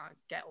date, I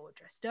get all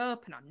dressed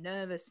up and I'm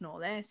nervous and all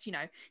this, you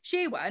know.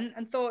 She went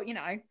and thought, you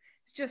know,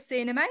 it's just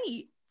seeing a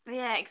mate.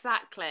 Yeah,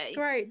 exactly. It's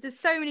great. There's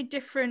so many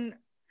different.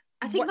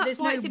 I think that's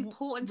why it's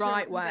important to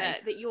remember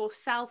that your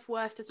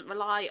self-worth doesn't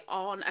rely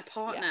on a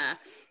partner.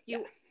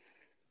 You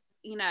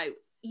know,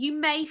 you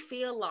may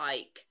feel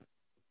like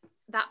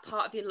that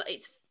part of your life,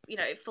 it's, you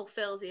know, it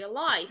fulfills your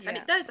life, and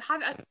it does.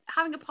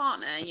 Having a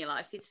partner in your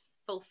life is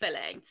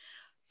fulfilling,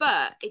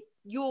 but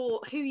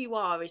who you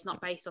are is not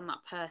based on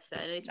that person,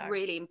 and it's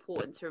really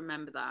important to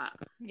remember that.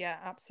 Yeah,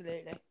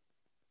 absolutely.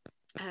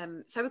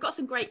 So we've got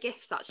some great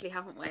gifts actually,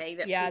 haven't we?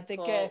 The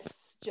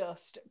gifts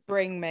just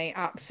bring me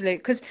absolute,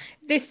 because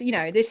this, you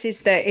know, this is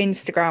the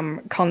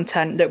Instagram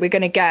content that we're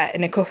going to get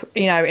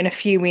in a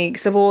few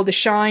weeks of all the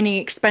shiny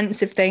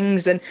expensive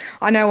things. And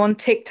I know on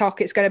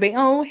TikTok it's going to be,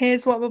 oh,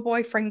 here's what my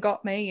boyfriend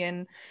got me,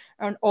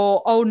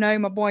 or oh no,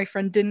 my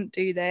boyfriend didn't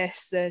do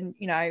this, and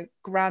you know,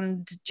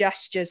 grand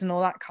gestures and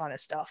all that kind of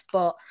stuff.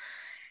 But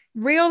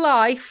real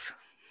life,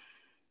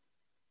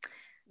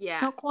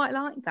 not quite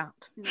like that.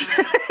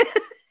 No.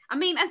 I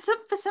mean, and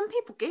for some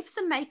people, gifts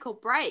are make or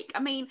break. I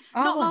mean,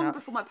 not long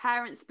before my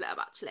parents split up,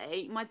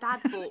 actually, my dad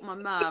bought my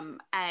mum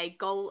a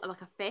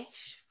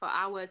fish for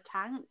our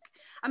tank.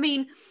 I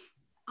mean,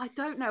 I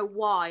don't know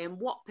why and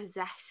what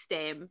possessed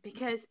him,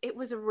 because it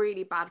was a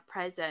really bad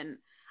present.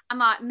 And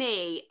like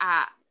me,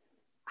 at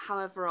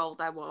however old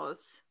I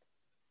was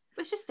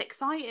just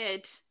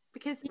excited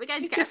because we're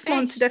going to get a fish. Just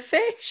wanted a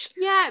fish.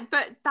 Yeah,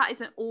 but that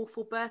is an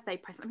awful birthday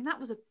present. I mean, that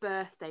was a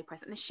birthday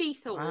present. And she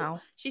thought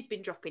she'd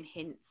been dropping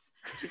hints.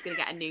 She's going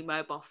to get a new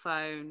mobile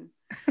phone.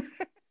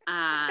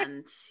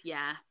 And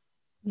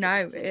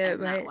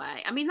that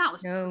way. I mean, that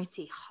was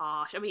pretty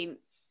harsh. I mean,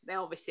 they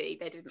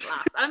didn't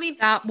last. I mean,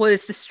 that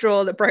was the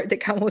straw that broke the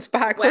camel's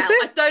back, was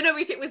it? I don't know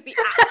if it was the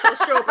actual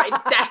straw, but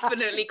it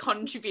definitely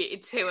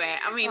contributed to it.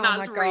 I mean,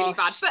 that's really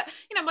bad. But,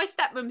 you know, my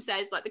stepmom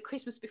says, like, the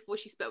Christmas before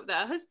she split with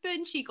her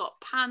husband, she got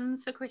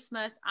pans for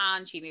Christmas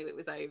and she knew it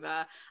was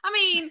over. I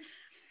mean,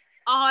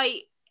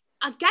 I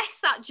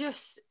guess that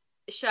just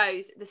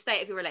shows the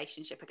state of your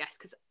relationship, I guess,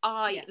 because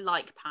I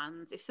like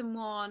pans. If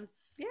someone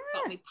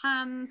got me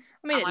pans,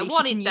 I mean, I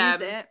wanted them.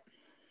 Use it.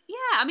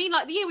 Yeah, I mean,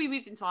 like the year we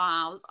moved into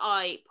our house,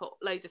 I put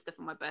loads of stuff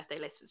on my birthday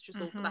list, which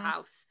was all for the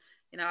house.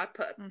 You know, I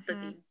put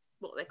bloody,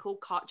 what they call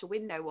Karcher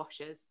window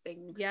washers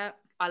things. Yeah,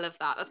 I love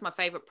that. That's my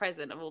favourite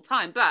present of all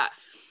time. But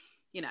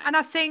you know, and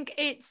I think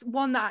it's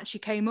one that actually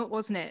came up,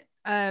 wasn't it?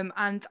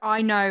 And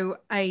I know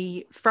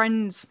a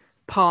friend's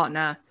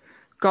partner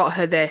got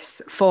her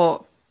this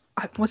for,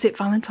 was it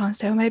Valentine's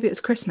Day or maybe it was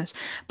Christmas,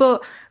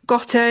 but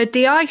got her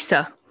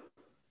de-icer.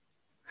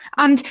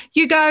 And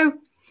you go,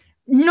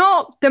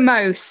 not the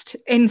most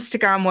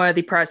Instagram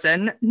worthy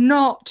present,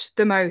 not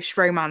the most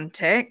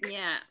romantic,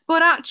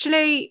 but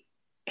actually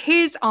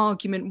his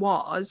argument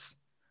was,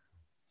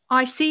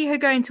 I see her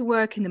going to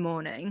work in the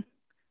morning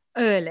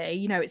early,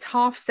 you know, it's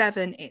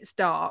 7:30, it's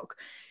dark.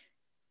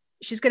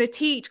 She's going to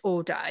teach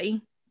all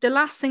day. The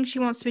last thing she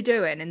wants to be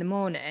doing in the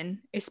morning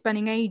is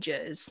spending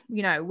ages,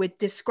 you know, with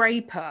the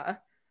scraper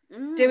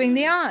doing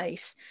the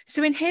ice.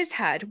 So in his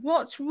head,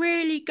 what's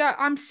really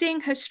I'm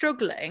seeing her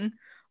struggling.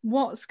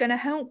 What's going to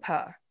help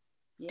her?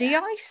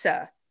 De-ice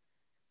her.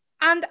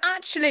 And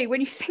actually,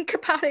 when you think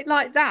about it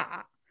like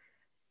that,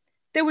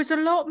 there was a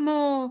lot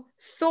more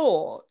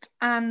thought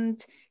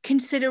and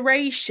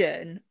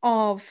consideration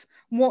of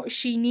what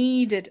she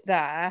needed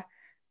there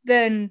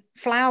than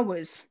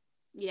flowers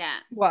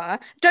were.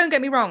 Don't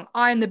get me wrong,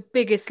 I am the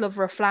biggest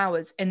lover of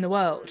flowers in the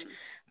world.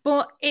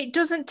 But it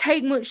doesn't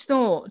take much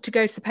thought to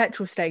go to the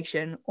petrol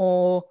station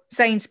or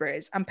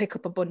Sainsbury's and pick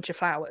up a bunch of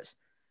flowers.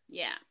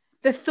 Yeah.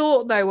 The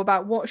thought, though,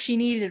 about what she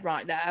needed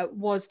right there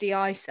was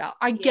de-icer.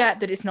 I get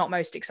that it's not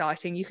most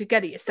exciting. You could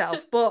get it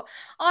yourself. But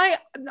I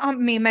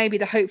mean, maybe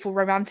the hopeful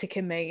romantic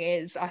in me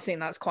is, I think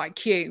that's quite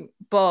cute.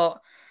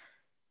 But,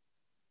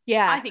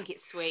 yeah. I think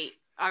it's sweet.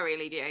 I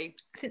really do. I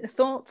think the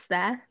thought's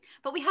there.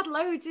 But we had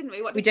loads, didn't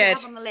we? What we did we did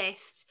have on the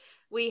list?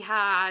 We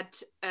had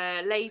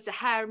a laser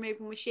hair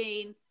removal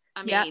machine.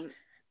 I mean,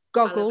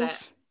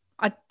 goggles.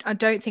 I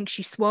don't think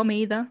she swum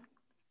either.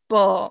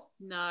 But...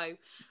 No.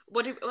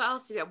 What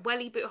else did we have?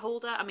 Welly boot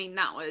holder. I mean,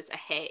 that was a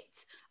hit.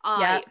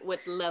 I would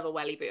love a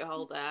welly boot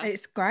holder.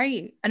 It's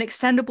great. An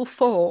extendable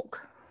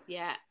fork.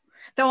 Yeah.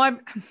 Though I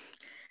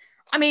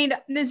mean,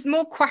 there's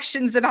more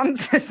questions than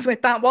answers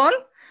with that one.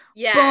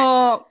 Yeah.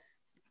 But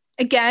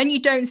again,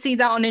 you don't see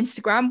that on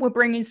Instagram. We're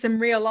bringing some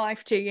real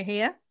life to you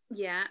here.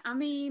 Yeah. I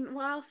mean,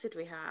 what else did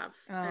we have?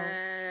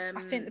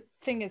 I think the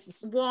thing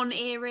is... One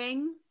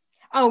earring.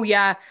 Oh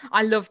yeah,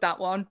 I love that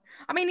one.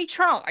 I mean, he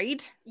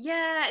tried.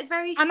 Yeah, it's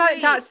very sweet.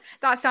 And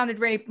that sounded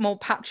really more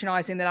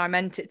patronising than I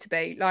meant it to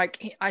be.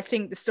 Like, I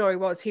think the story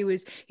was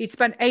he'd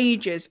spent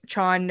ages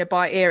trying to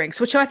buy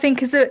earrings, which I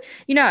think is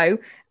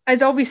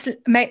as obviously,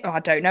 I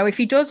don't know if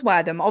he does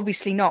wear them.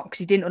 Obviously not, because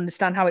he didn't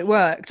understand how it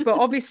worked. But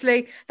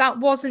obviously that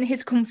wasn't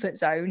his comfort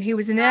zone. He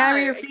was in an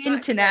area of the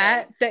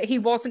internet that he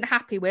wasn't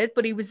happy with,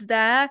 but he was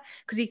there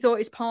because he thought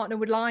his partner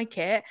would like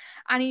it.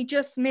 And he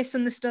just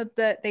misunderstood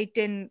that they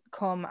didn't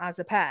come as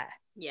a pair.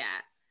 Yeah.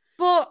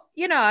 But,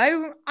 you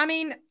know, I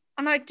mean,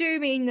 and I do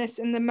mean this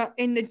in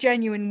the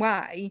genuine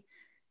way,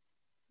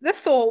 the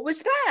thought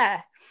was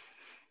there.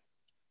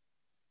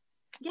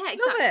 Yeah,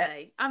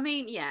 exactly. I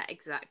mean, yeah,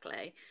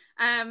 exactly.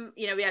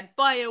 You know, we had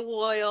bio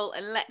oil,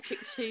 electric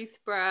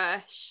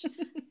toothbrush.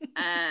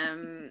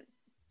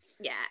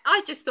 Yeah,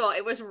 I just thought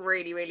it was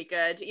really, really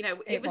good. You know,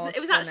 it was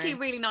actually a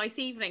really nice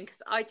evening because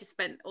I just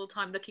spent all the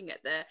time looking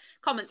at the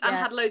comments and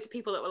had loads of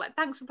people that were like,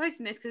 "Thanks for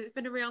posting this," because it's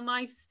been a real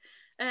nice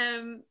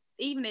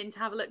evening to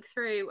have a look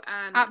through.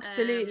 And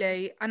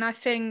absolutely, and I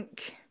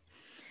think,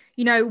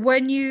 you know,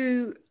 when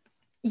you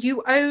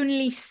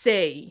only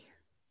see.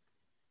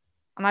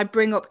 And I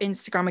bring up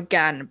Instagram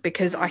again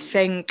because I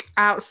think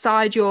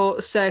outside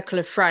your circle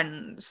of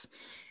friends,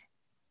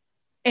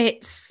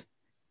 it's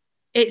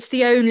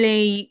the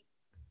only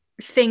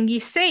thing you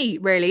see,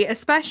 really,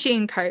 especially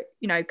in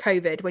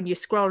COVID, when you're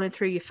scrolling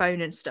through your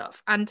phone and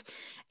stuff. And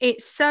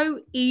it's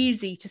so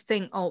easy to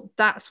think, oh,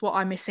 that's what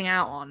I'm missing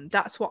out on.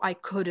 That's what I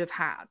could have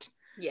had.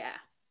 Yeah.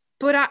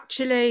 But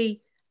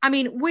actually, I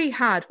mean, we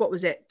had,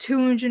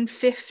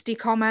 250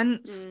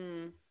 comments.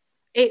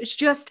 It's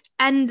just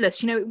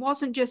endless. You know, it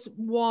wasn't just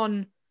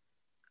one,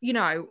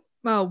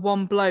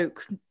 one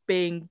bloke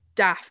being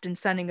daft and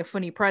sending a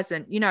funny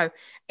present. You know,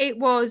 it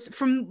was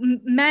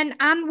from men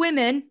and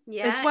women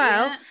as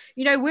well. Yeah.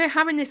 You know, we're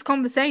having this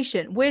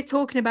conversation. We're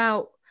talking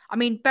about, I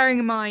mean, bearing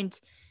in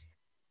mind,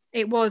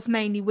 it was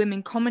mainly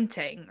women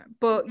commenting.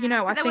 But, you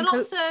know, I think... There were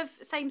lots of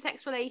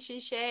same-sex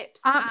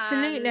relationships.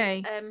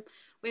 Absolutely. And,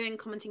 women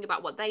commenting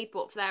about what they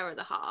bought for their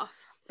other halves.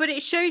 But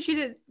it shows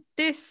you that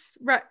this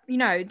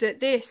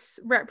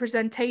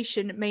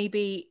representation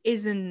maybe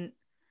isn't,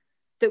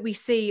 that we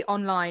see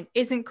online,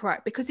 isn't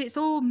correct, because it's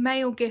all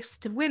male gifts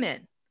to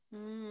women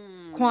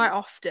quite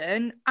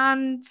often,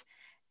 and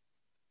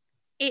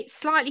it's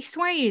slightly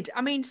swayed.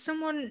 I mean,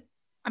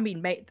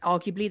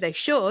 arguably they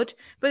should,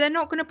 but they're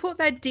not going to put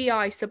their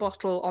de-icer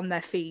bottle on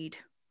their feed.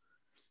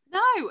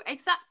 No,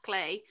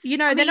 exactly. You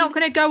know, they're not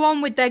going to go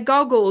on with their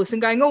goggles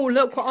and going, oh,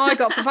 look what I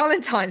got for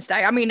Valentine's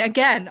Day. I mean,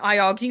 again, I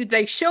argue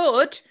they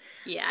should.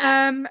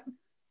 Yeah.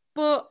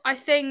 But I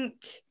think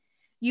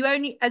you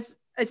only, as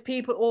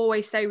people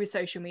always say with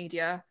social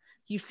media,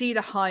 you see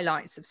the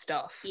highlights of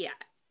stuff. Yeah.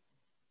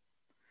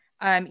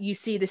 You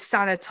see the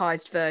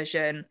sanitized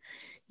version.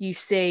 You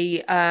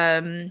see,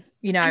 hashtag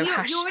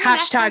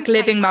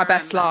living my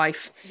best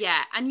life.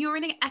 Yeah. And you're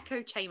in an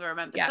echo chamber,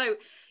 remember? Yeah. So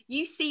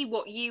you see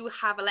what you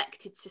have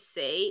elected to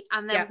see,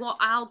 and then what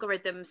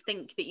algorithms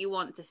think that you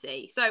want to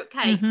see. So,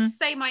 okay,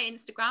 say my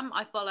Instagram,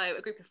 I follow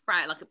a group of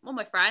friends, like all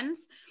my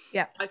friends.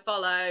 Yeah. I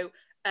follow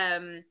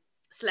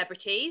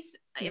celebrities,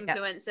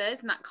 influencers,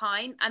 and that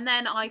kind. And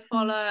then I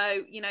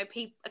follow,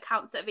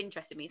 accounts that have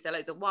interested me. So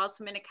loads of wild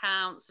swimming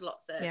accounts,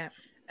 lots of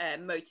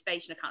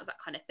motivation accounts, that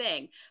kind of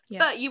thing. Yeah.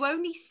 But you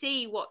only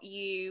see what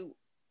you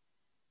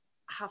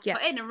have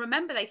put in. And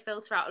remember, they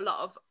filter out a lot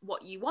of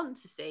what you want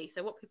to see.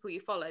 So what people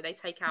you follow, they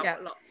take out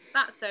a lot of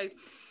that. So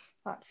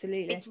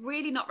absolutely, it's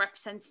really not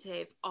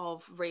representative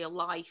of real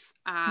life.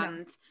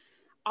 And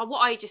what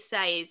I just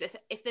say is,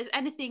 if there's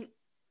anything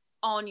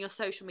on your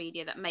social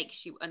media that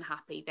makes you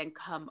unhappy, then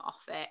come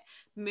off it.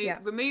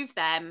 Remove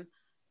them.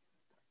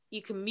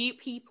 You can mute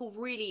people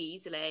really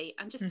easily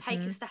and just take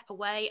a step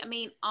away. I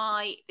mean,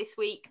 this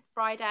week,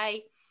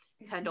 Friday,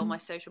 turned all my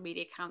social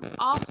media accounts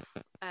off.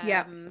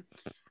 And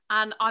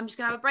I'm just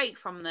going to have a break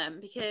from them,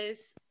 because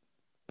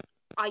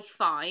I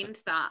find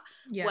that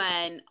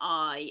when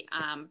I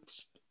am,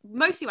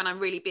 mostly when I'm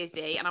really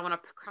busy and I want to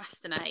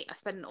procrastinate, I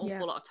spend an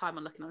awful lot of time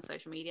on looking on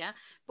social media.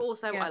 But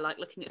also I like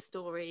looking at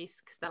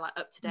stories, because they're like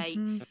up to date,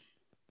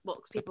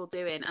 what's people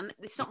doing. And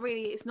it's not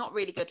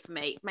really good for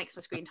me. It makes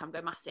my screen time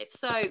go massive.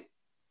 So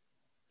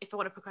if I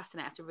want to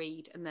procrastinate, I have to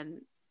read, and then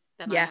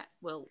I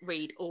will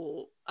read,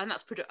 and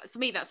that's for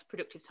me, that's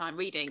productive time,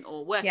 reading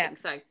or working.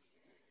 So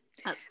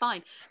that's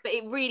fine. But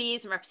it really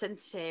isn't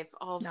representative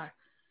of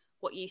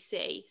what you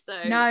see.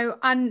 So no,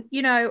 and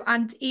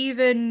and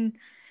even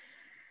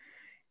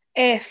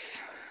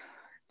if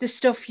the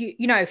stuff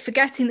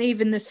forgetting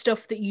even the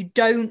stuff that you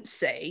don't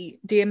see,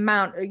 the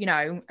amount,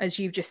 as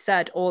you've just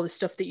said, all the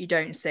stuff that you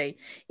don't see,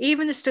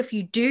 even the stuff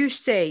you do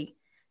see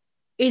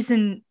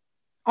isn't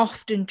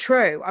often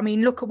true. I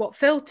mean, look at what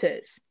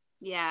filters,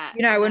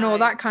 and all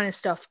that kind of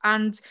stuff.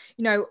 And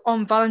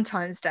on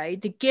Valentine's Day,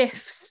 the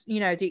gifts, the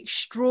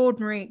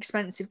extraordinary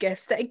expensive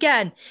gifts that,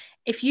 again,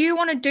 if you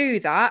want to do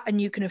that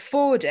and you can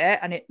afford it,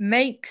 and it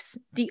makes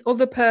the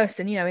other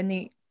person, in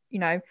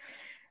the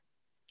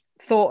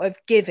thought of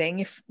giving,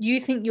 if you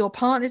think your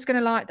partner's going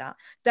to like that,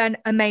 then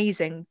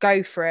amazing,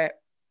 go for it.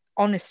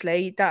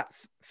 Honestly,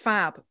 that's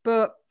fab.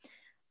 But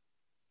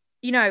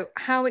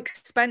how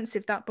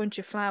expensive that bunch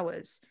of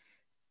flowers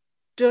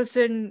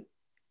isn't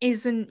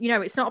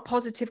it's not a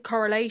positive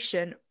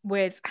correlation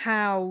with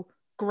how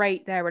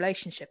great their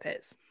relationship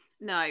is.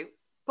 No,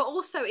 but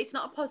also it's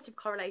not a positive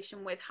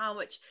correlation with how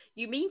much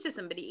you mean to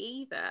somebody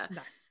either.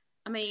 No.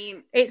 I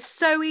mean, it's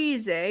so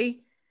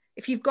easy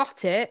if you've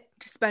got it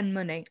to spend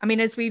money. I mean,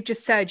 as we've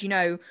just said,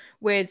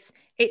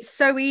 it's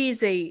so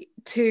easy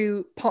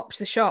to pop to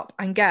the shop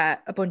and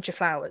get a bunch of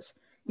flowers.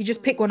 You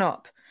just pick one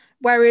up.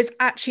 Whereas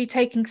actually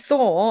taking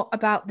thought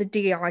about the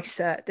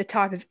de-icer, the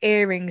type of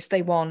earrings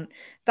they want,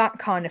 that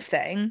kind of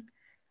thing,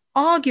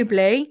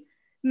 arguably,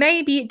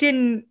 maybe it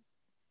didn't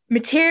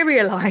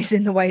materialize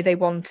in the way they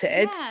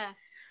wanted. Yeah.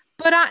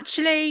 But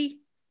actually,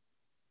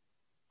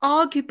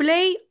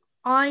 arguably,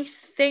 I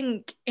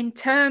think in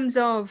terms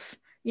of,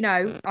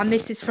 and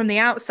this is from the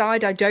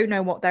outside, I don't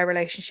know what their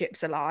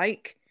relationships are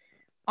like.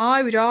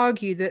 I would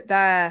argue that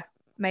they're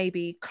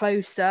maybe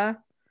closer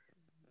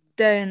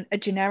than a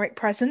generic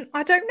present.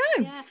 I don't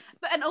know. Yeah,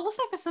 and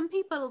also for some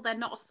people, they're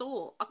not a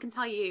thought. I can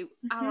tell you,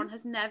 Aaron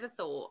has never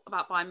thought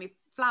about buying me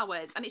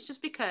flowers, and it's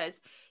just because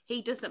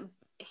his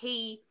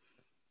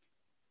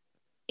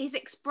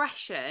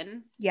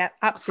expression,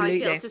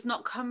 absolutely, feels does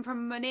not come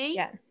from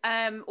money,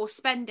 or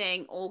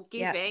spending or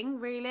giving,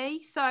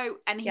 really. So,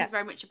 and he's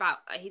very much about,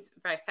 he's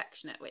very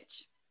affectionate,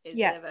 which is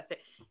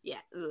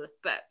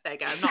but there you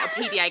go. I'm not a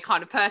PDA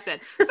kind of person,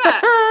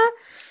 but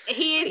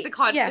he is the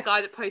kind of the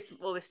guy that posts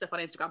all this stuff on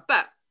Instagram.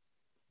 But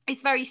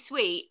it's very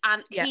sweet,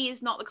 and he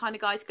is not the kind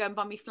of guy to go and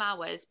buy me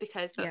flowers,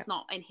 because that's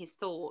not in his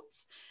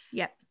thoughts.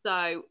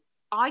 So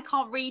I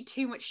can't read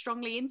too much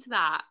strongly into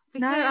that.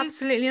 No,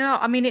 absolutely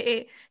not. I mean,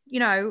 it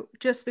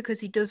just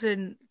because he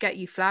doesn't get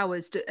you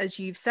flowers, as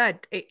you've said,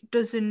 it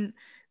doesn't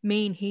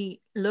mean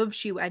he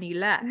loves you any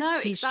less. No,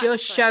 he's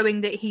just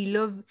showing that he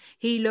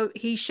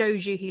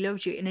shows you he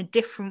loves you in a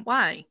different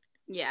way.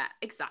 Yeah,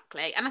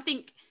 exactly. And I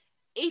think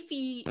if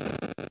you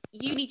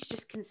need to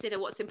just consider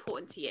what's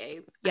important to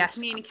you and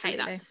communicate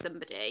that to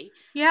somebody.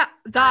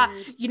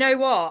 You know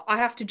what? I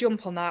have to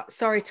jump on that.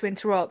 Sorry to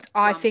interrupt.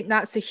 I think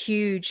that's a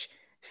huge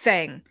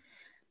thing.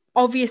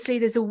 Obviously,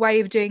 there's a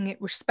way of doing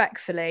it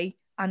respectfully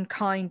and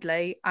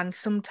kindly, and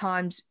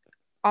sometimes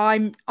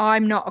I'm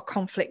not a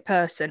conflict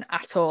person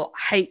at all.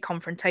 I hate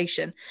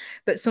confrontation,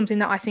 but something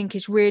that I think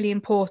is really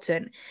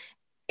important.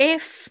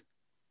 If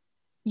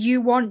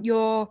you want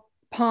your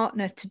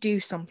partner to do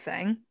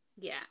something,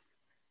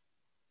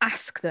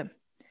 ask them.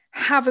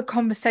 Have a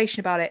conversation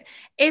about it.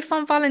 If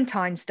on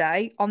Valentine's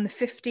Day, on the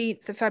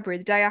 15th of February,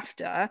 the day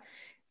after,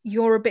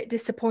 you're a bit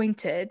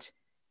disappointed,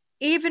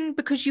 even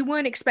because you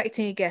weren't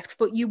expecting a gift,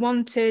 but you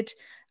wanted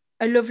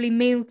a lovely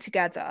meal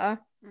together,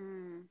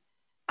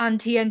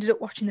 and he ended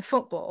up watching the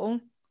football,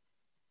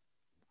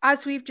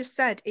 as we've just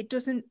said, it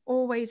doesn't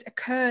always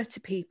occur to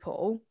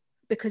people,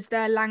 because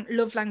their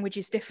love language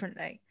is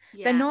differently.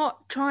 They're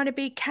not trying to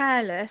be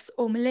careless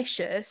or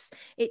malicious.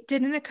 It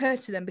didn't occur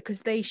to them because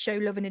they show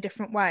love in a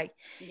different way.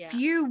 If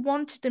you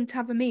wanted them to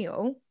have a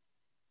meal,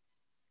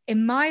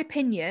 in my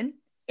opinion,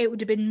 it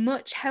would have been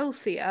much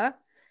healthier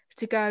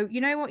to go,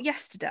 you know what,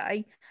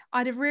 yesterday,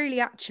 I'd have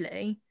really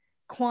actually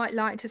quite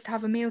liked us to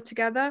have a meal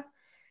together.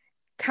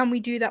 Can we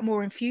do that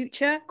more in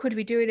future? Could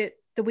we do it at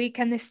the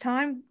weekend this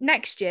time?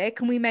 Next year,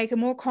 can we make a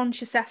more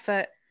conscious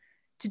effort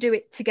to do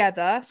it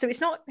together. So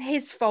it's not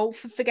his fault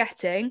for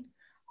forgetting.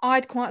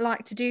 I'd quite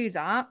like to do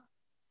that.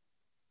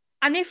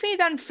 And if he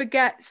then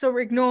forgets or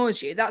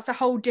ignores you, that's a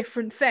whole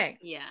different thing.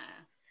 Yeah.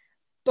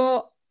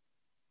 But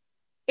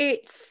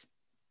it's,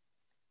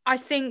 I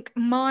think,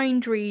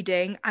 mind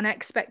reading and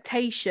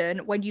expectation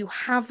when you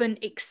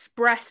haven't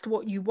expressed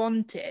what you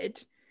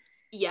wanted.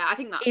 Yeah, I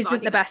think that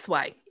isn't the best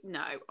way.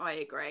 No, I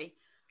agree.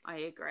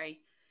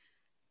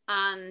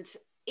 And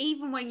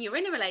even when you're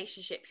in a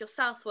relationship, your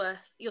self-worth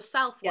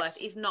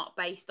is not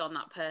based on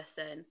that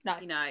person. No.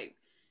 You know,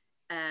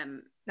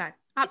 no,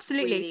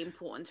 absolutely. It's really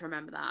important to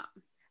remember that.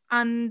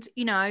 And,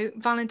 you know,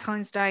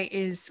 Valentine's Day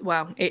is,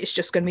 well, it's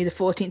just going to be the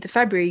 14th of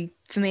February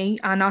for me.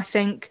 And I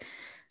think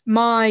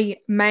my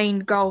main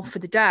goal for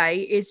the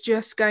day is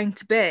just going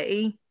to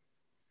be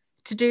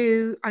to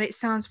do, and it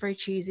sounds very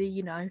cheesy,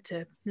 you know,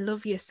 to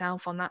love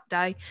yourself on that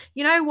day.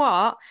 You know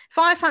what? If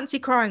I fancy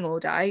crying all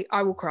day,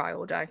 I will cry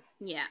all day.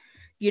 Yeah.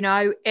 You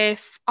know,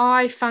 if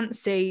I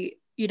fancy,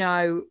 you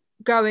know,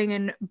 going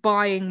and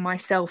buying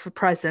myself a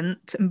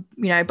present and,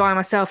 you know, buy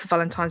myself a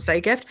Valentine's Day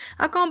gift,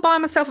 I can't buy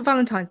myself a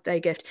Valentine's Day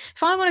gift.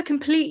 If I want to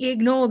completely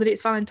ignore that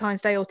it's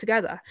Valentine's Day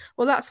altogether,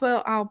 well, that's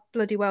what I'll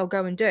bloody well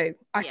go and do.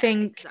 I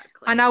think,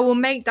 exactly. And I will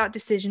make that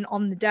decision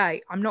on the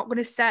day. I'm not going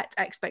to set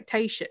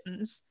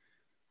expectations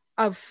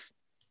of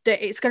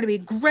that it's going to be a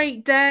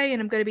great day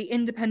and I'm going to be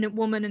independent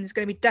woman and there's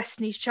going to be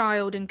Destiny's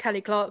Child and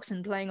Kelly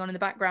Clarkson playing on in the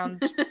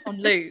background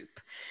on loop.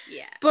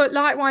 Yeah. But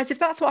likewise, if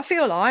that's what I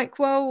feel like,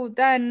 well,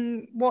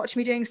 then watch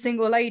me doing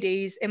Single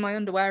Ladies in my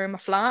underwear in my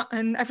flat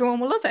and everyone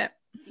will love it.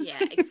 Yeah,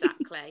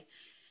 exactly.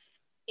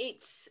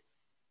 It's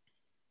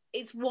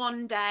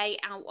one day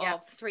out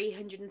of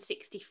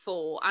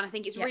 364. And I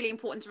think it's really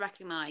important to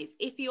recognise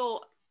if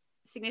your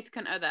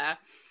significant other,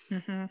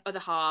 other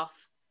half,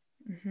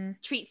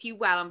 treats you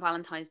well on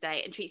Valentine's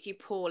Day and treats you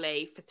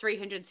poorly for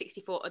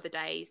 364 other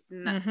days,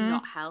 then that's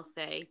not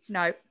healthy.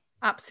 No,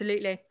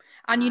 absolutely.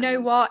 And you know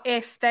what?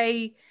 If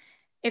they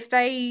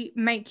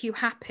make you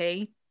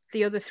happy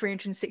the other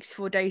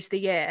 364 days of the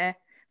year,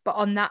 but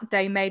on that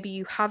day maybe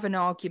you have an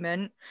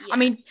argument. I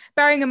mean,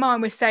 bearing in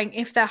mind we're saying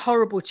if they're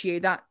horrible to you,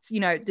 that, you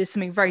know, there's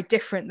something very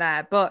different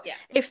there. But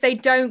if they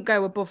don't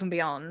go above and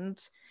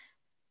beyond,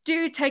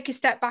 do take a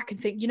step back and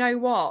think, you know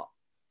what?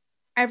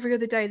 Every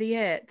other day of the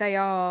year they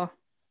are,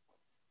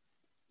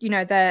 you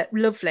know, they're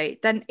lovely,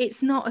 then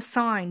it's not a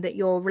sign that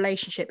your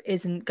relationship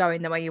isn't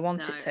going the way you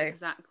want it to.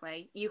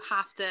 Exactly. You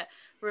have to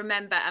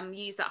remember and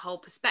use that whole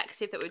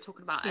perspective that we were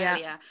talking about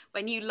earlier.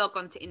 When you log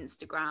onto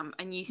Instagram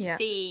and you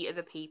see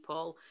other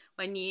people,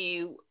 when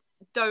you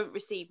don't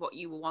receive what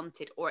you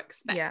wanted or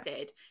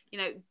expected, you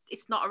know,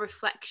 it's not a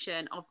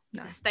reflection of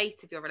the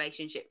state of your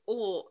relationship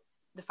or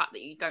the fact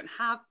that you don't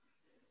have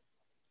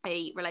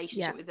a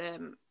relationship with a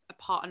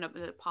partner.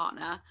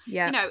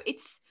 You know,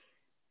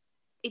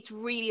 it's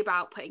really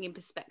about putting in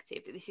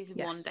perspective that this is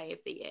one day of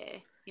the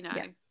year, you know.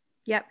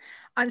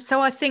 And so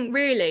I think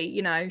really,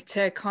 you know,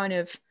 to kind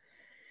of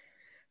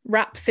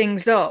wrap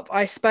things up,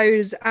 I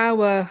suppose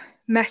our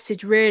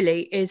message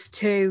really is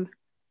to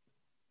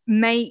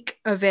make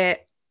of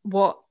it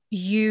what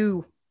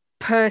you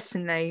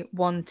personally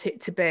want it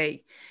to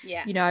be.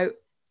 You know,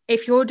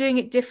 if you're doing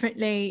it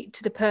differently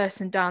to the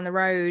person down the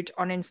road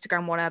on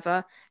Instagram,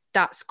 whatever,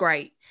 that's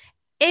great.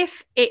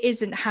 If it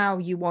isn't how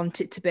you want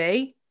it to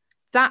be,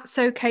 that's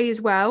okay as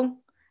well.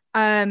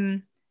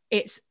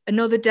 It's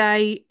another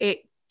day.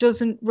 It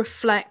doesn't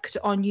reflect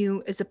on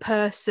you as a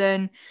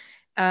person.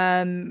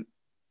 And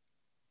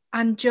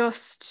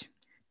just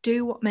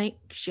do what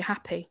makes you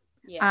happy.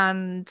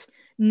 And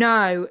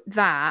know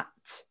that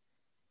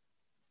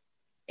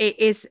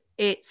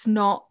it's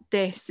not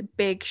this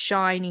big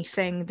shiny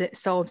thing that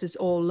solves us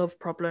all love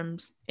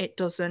problems. It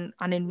doesn't.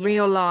 And in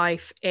real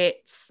life,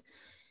 it's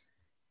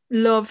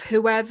love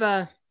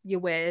whoever you're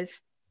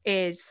with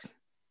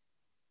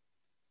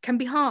can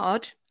be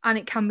hard and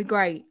it can be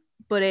great,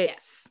 but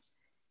it's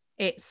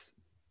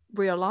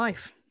real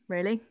life,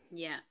 really.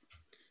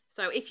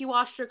 So if you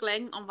are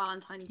struggling on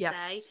Valentine's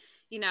Day,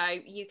 you know,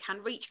 you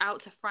can reach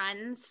out to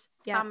friends,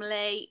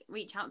 family,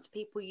 reach out to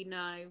people you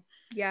know.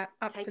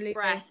 Absolutely. Take a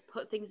breath,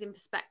 put things in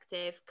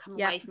perspective, come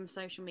away from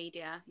social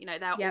media. You know,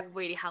 they're all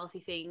really healthy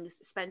things.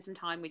 Spend some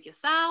time with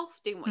yourself,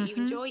 doing what you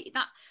enjoy.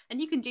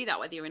 And you can do that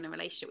whether you're in a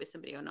relationship with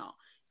somebody or not.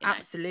 You know?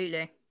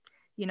 Absolutely.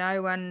 You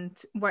know,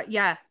 and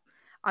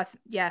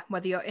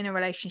whether you're in a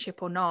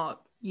relationship or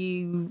not,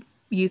 you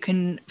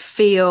can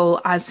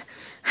feel as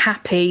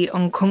happy,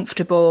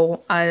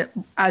 uncomfortable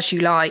as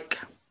you like,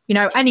 you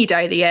know, any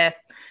day of the year,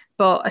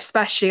 but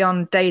especially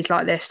on days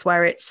like this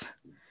where it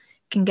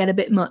can get a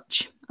bit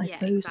much, I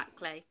suppose.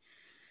 Exactly.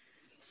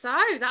 So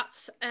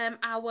that's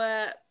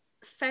our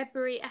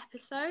February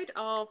episode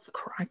of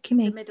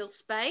The Middle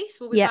Space.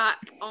 We'll be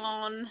back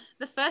on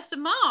the 1st of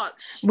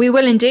March. We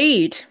will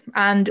indeed.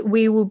 And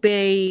we'll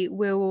be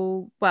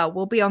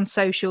on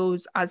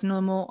socials as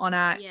normal on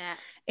our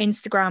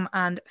Instagram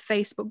and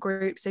Facebook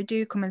group. So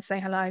do come and say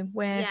hello.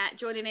 We're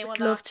joining in.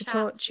 We'd love to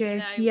talk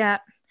to you.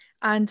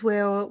 And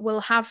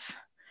we'll have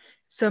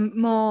some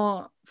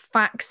more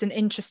facts and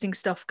interesting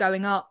stuff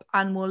going up,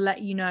 and we'll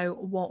let you know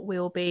what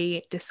we'll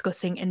be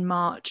discussing in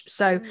March.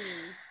 So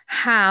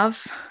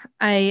have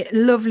a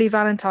lovely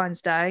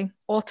Valentine's Day,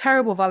 or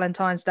terrible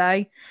Valentine's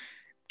Day.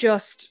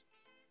 Just,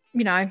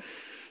 you know,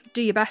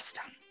 do your best.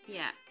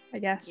 Yeah. I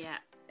guess. Yeah,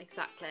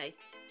 exactly.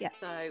 Yeah.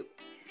 So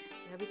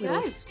there we go.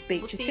 We'll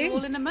speak to you see soon. you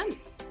all in a month.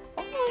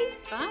 Bye.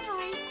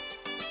 Bye.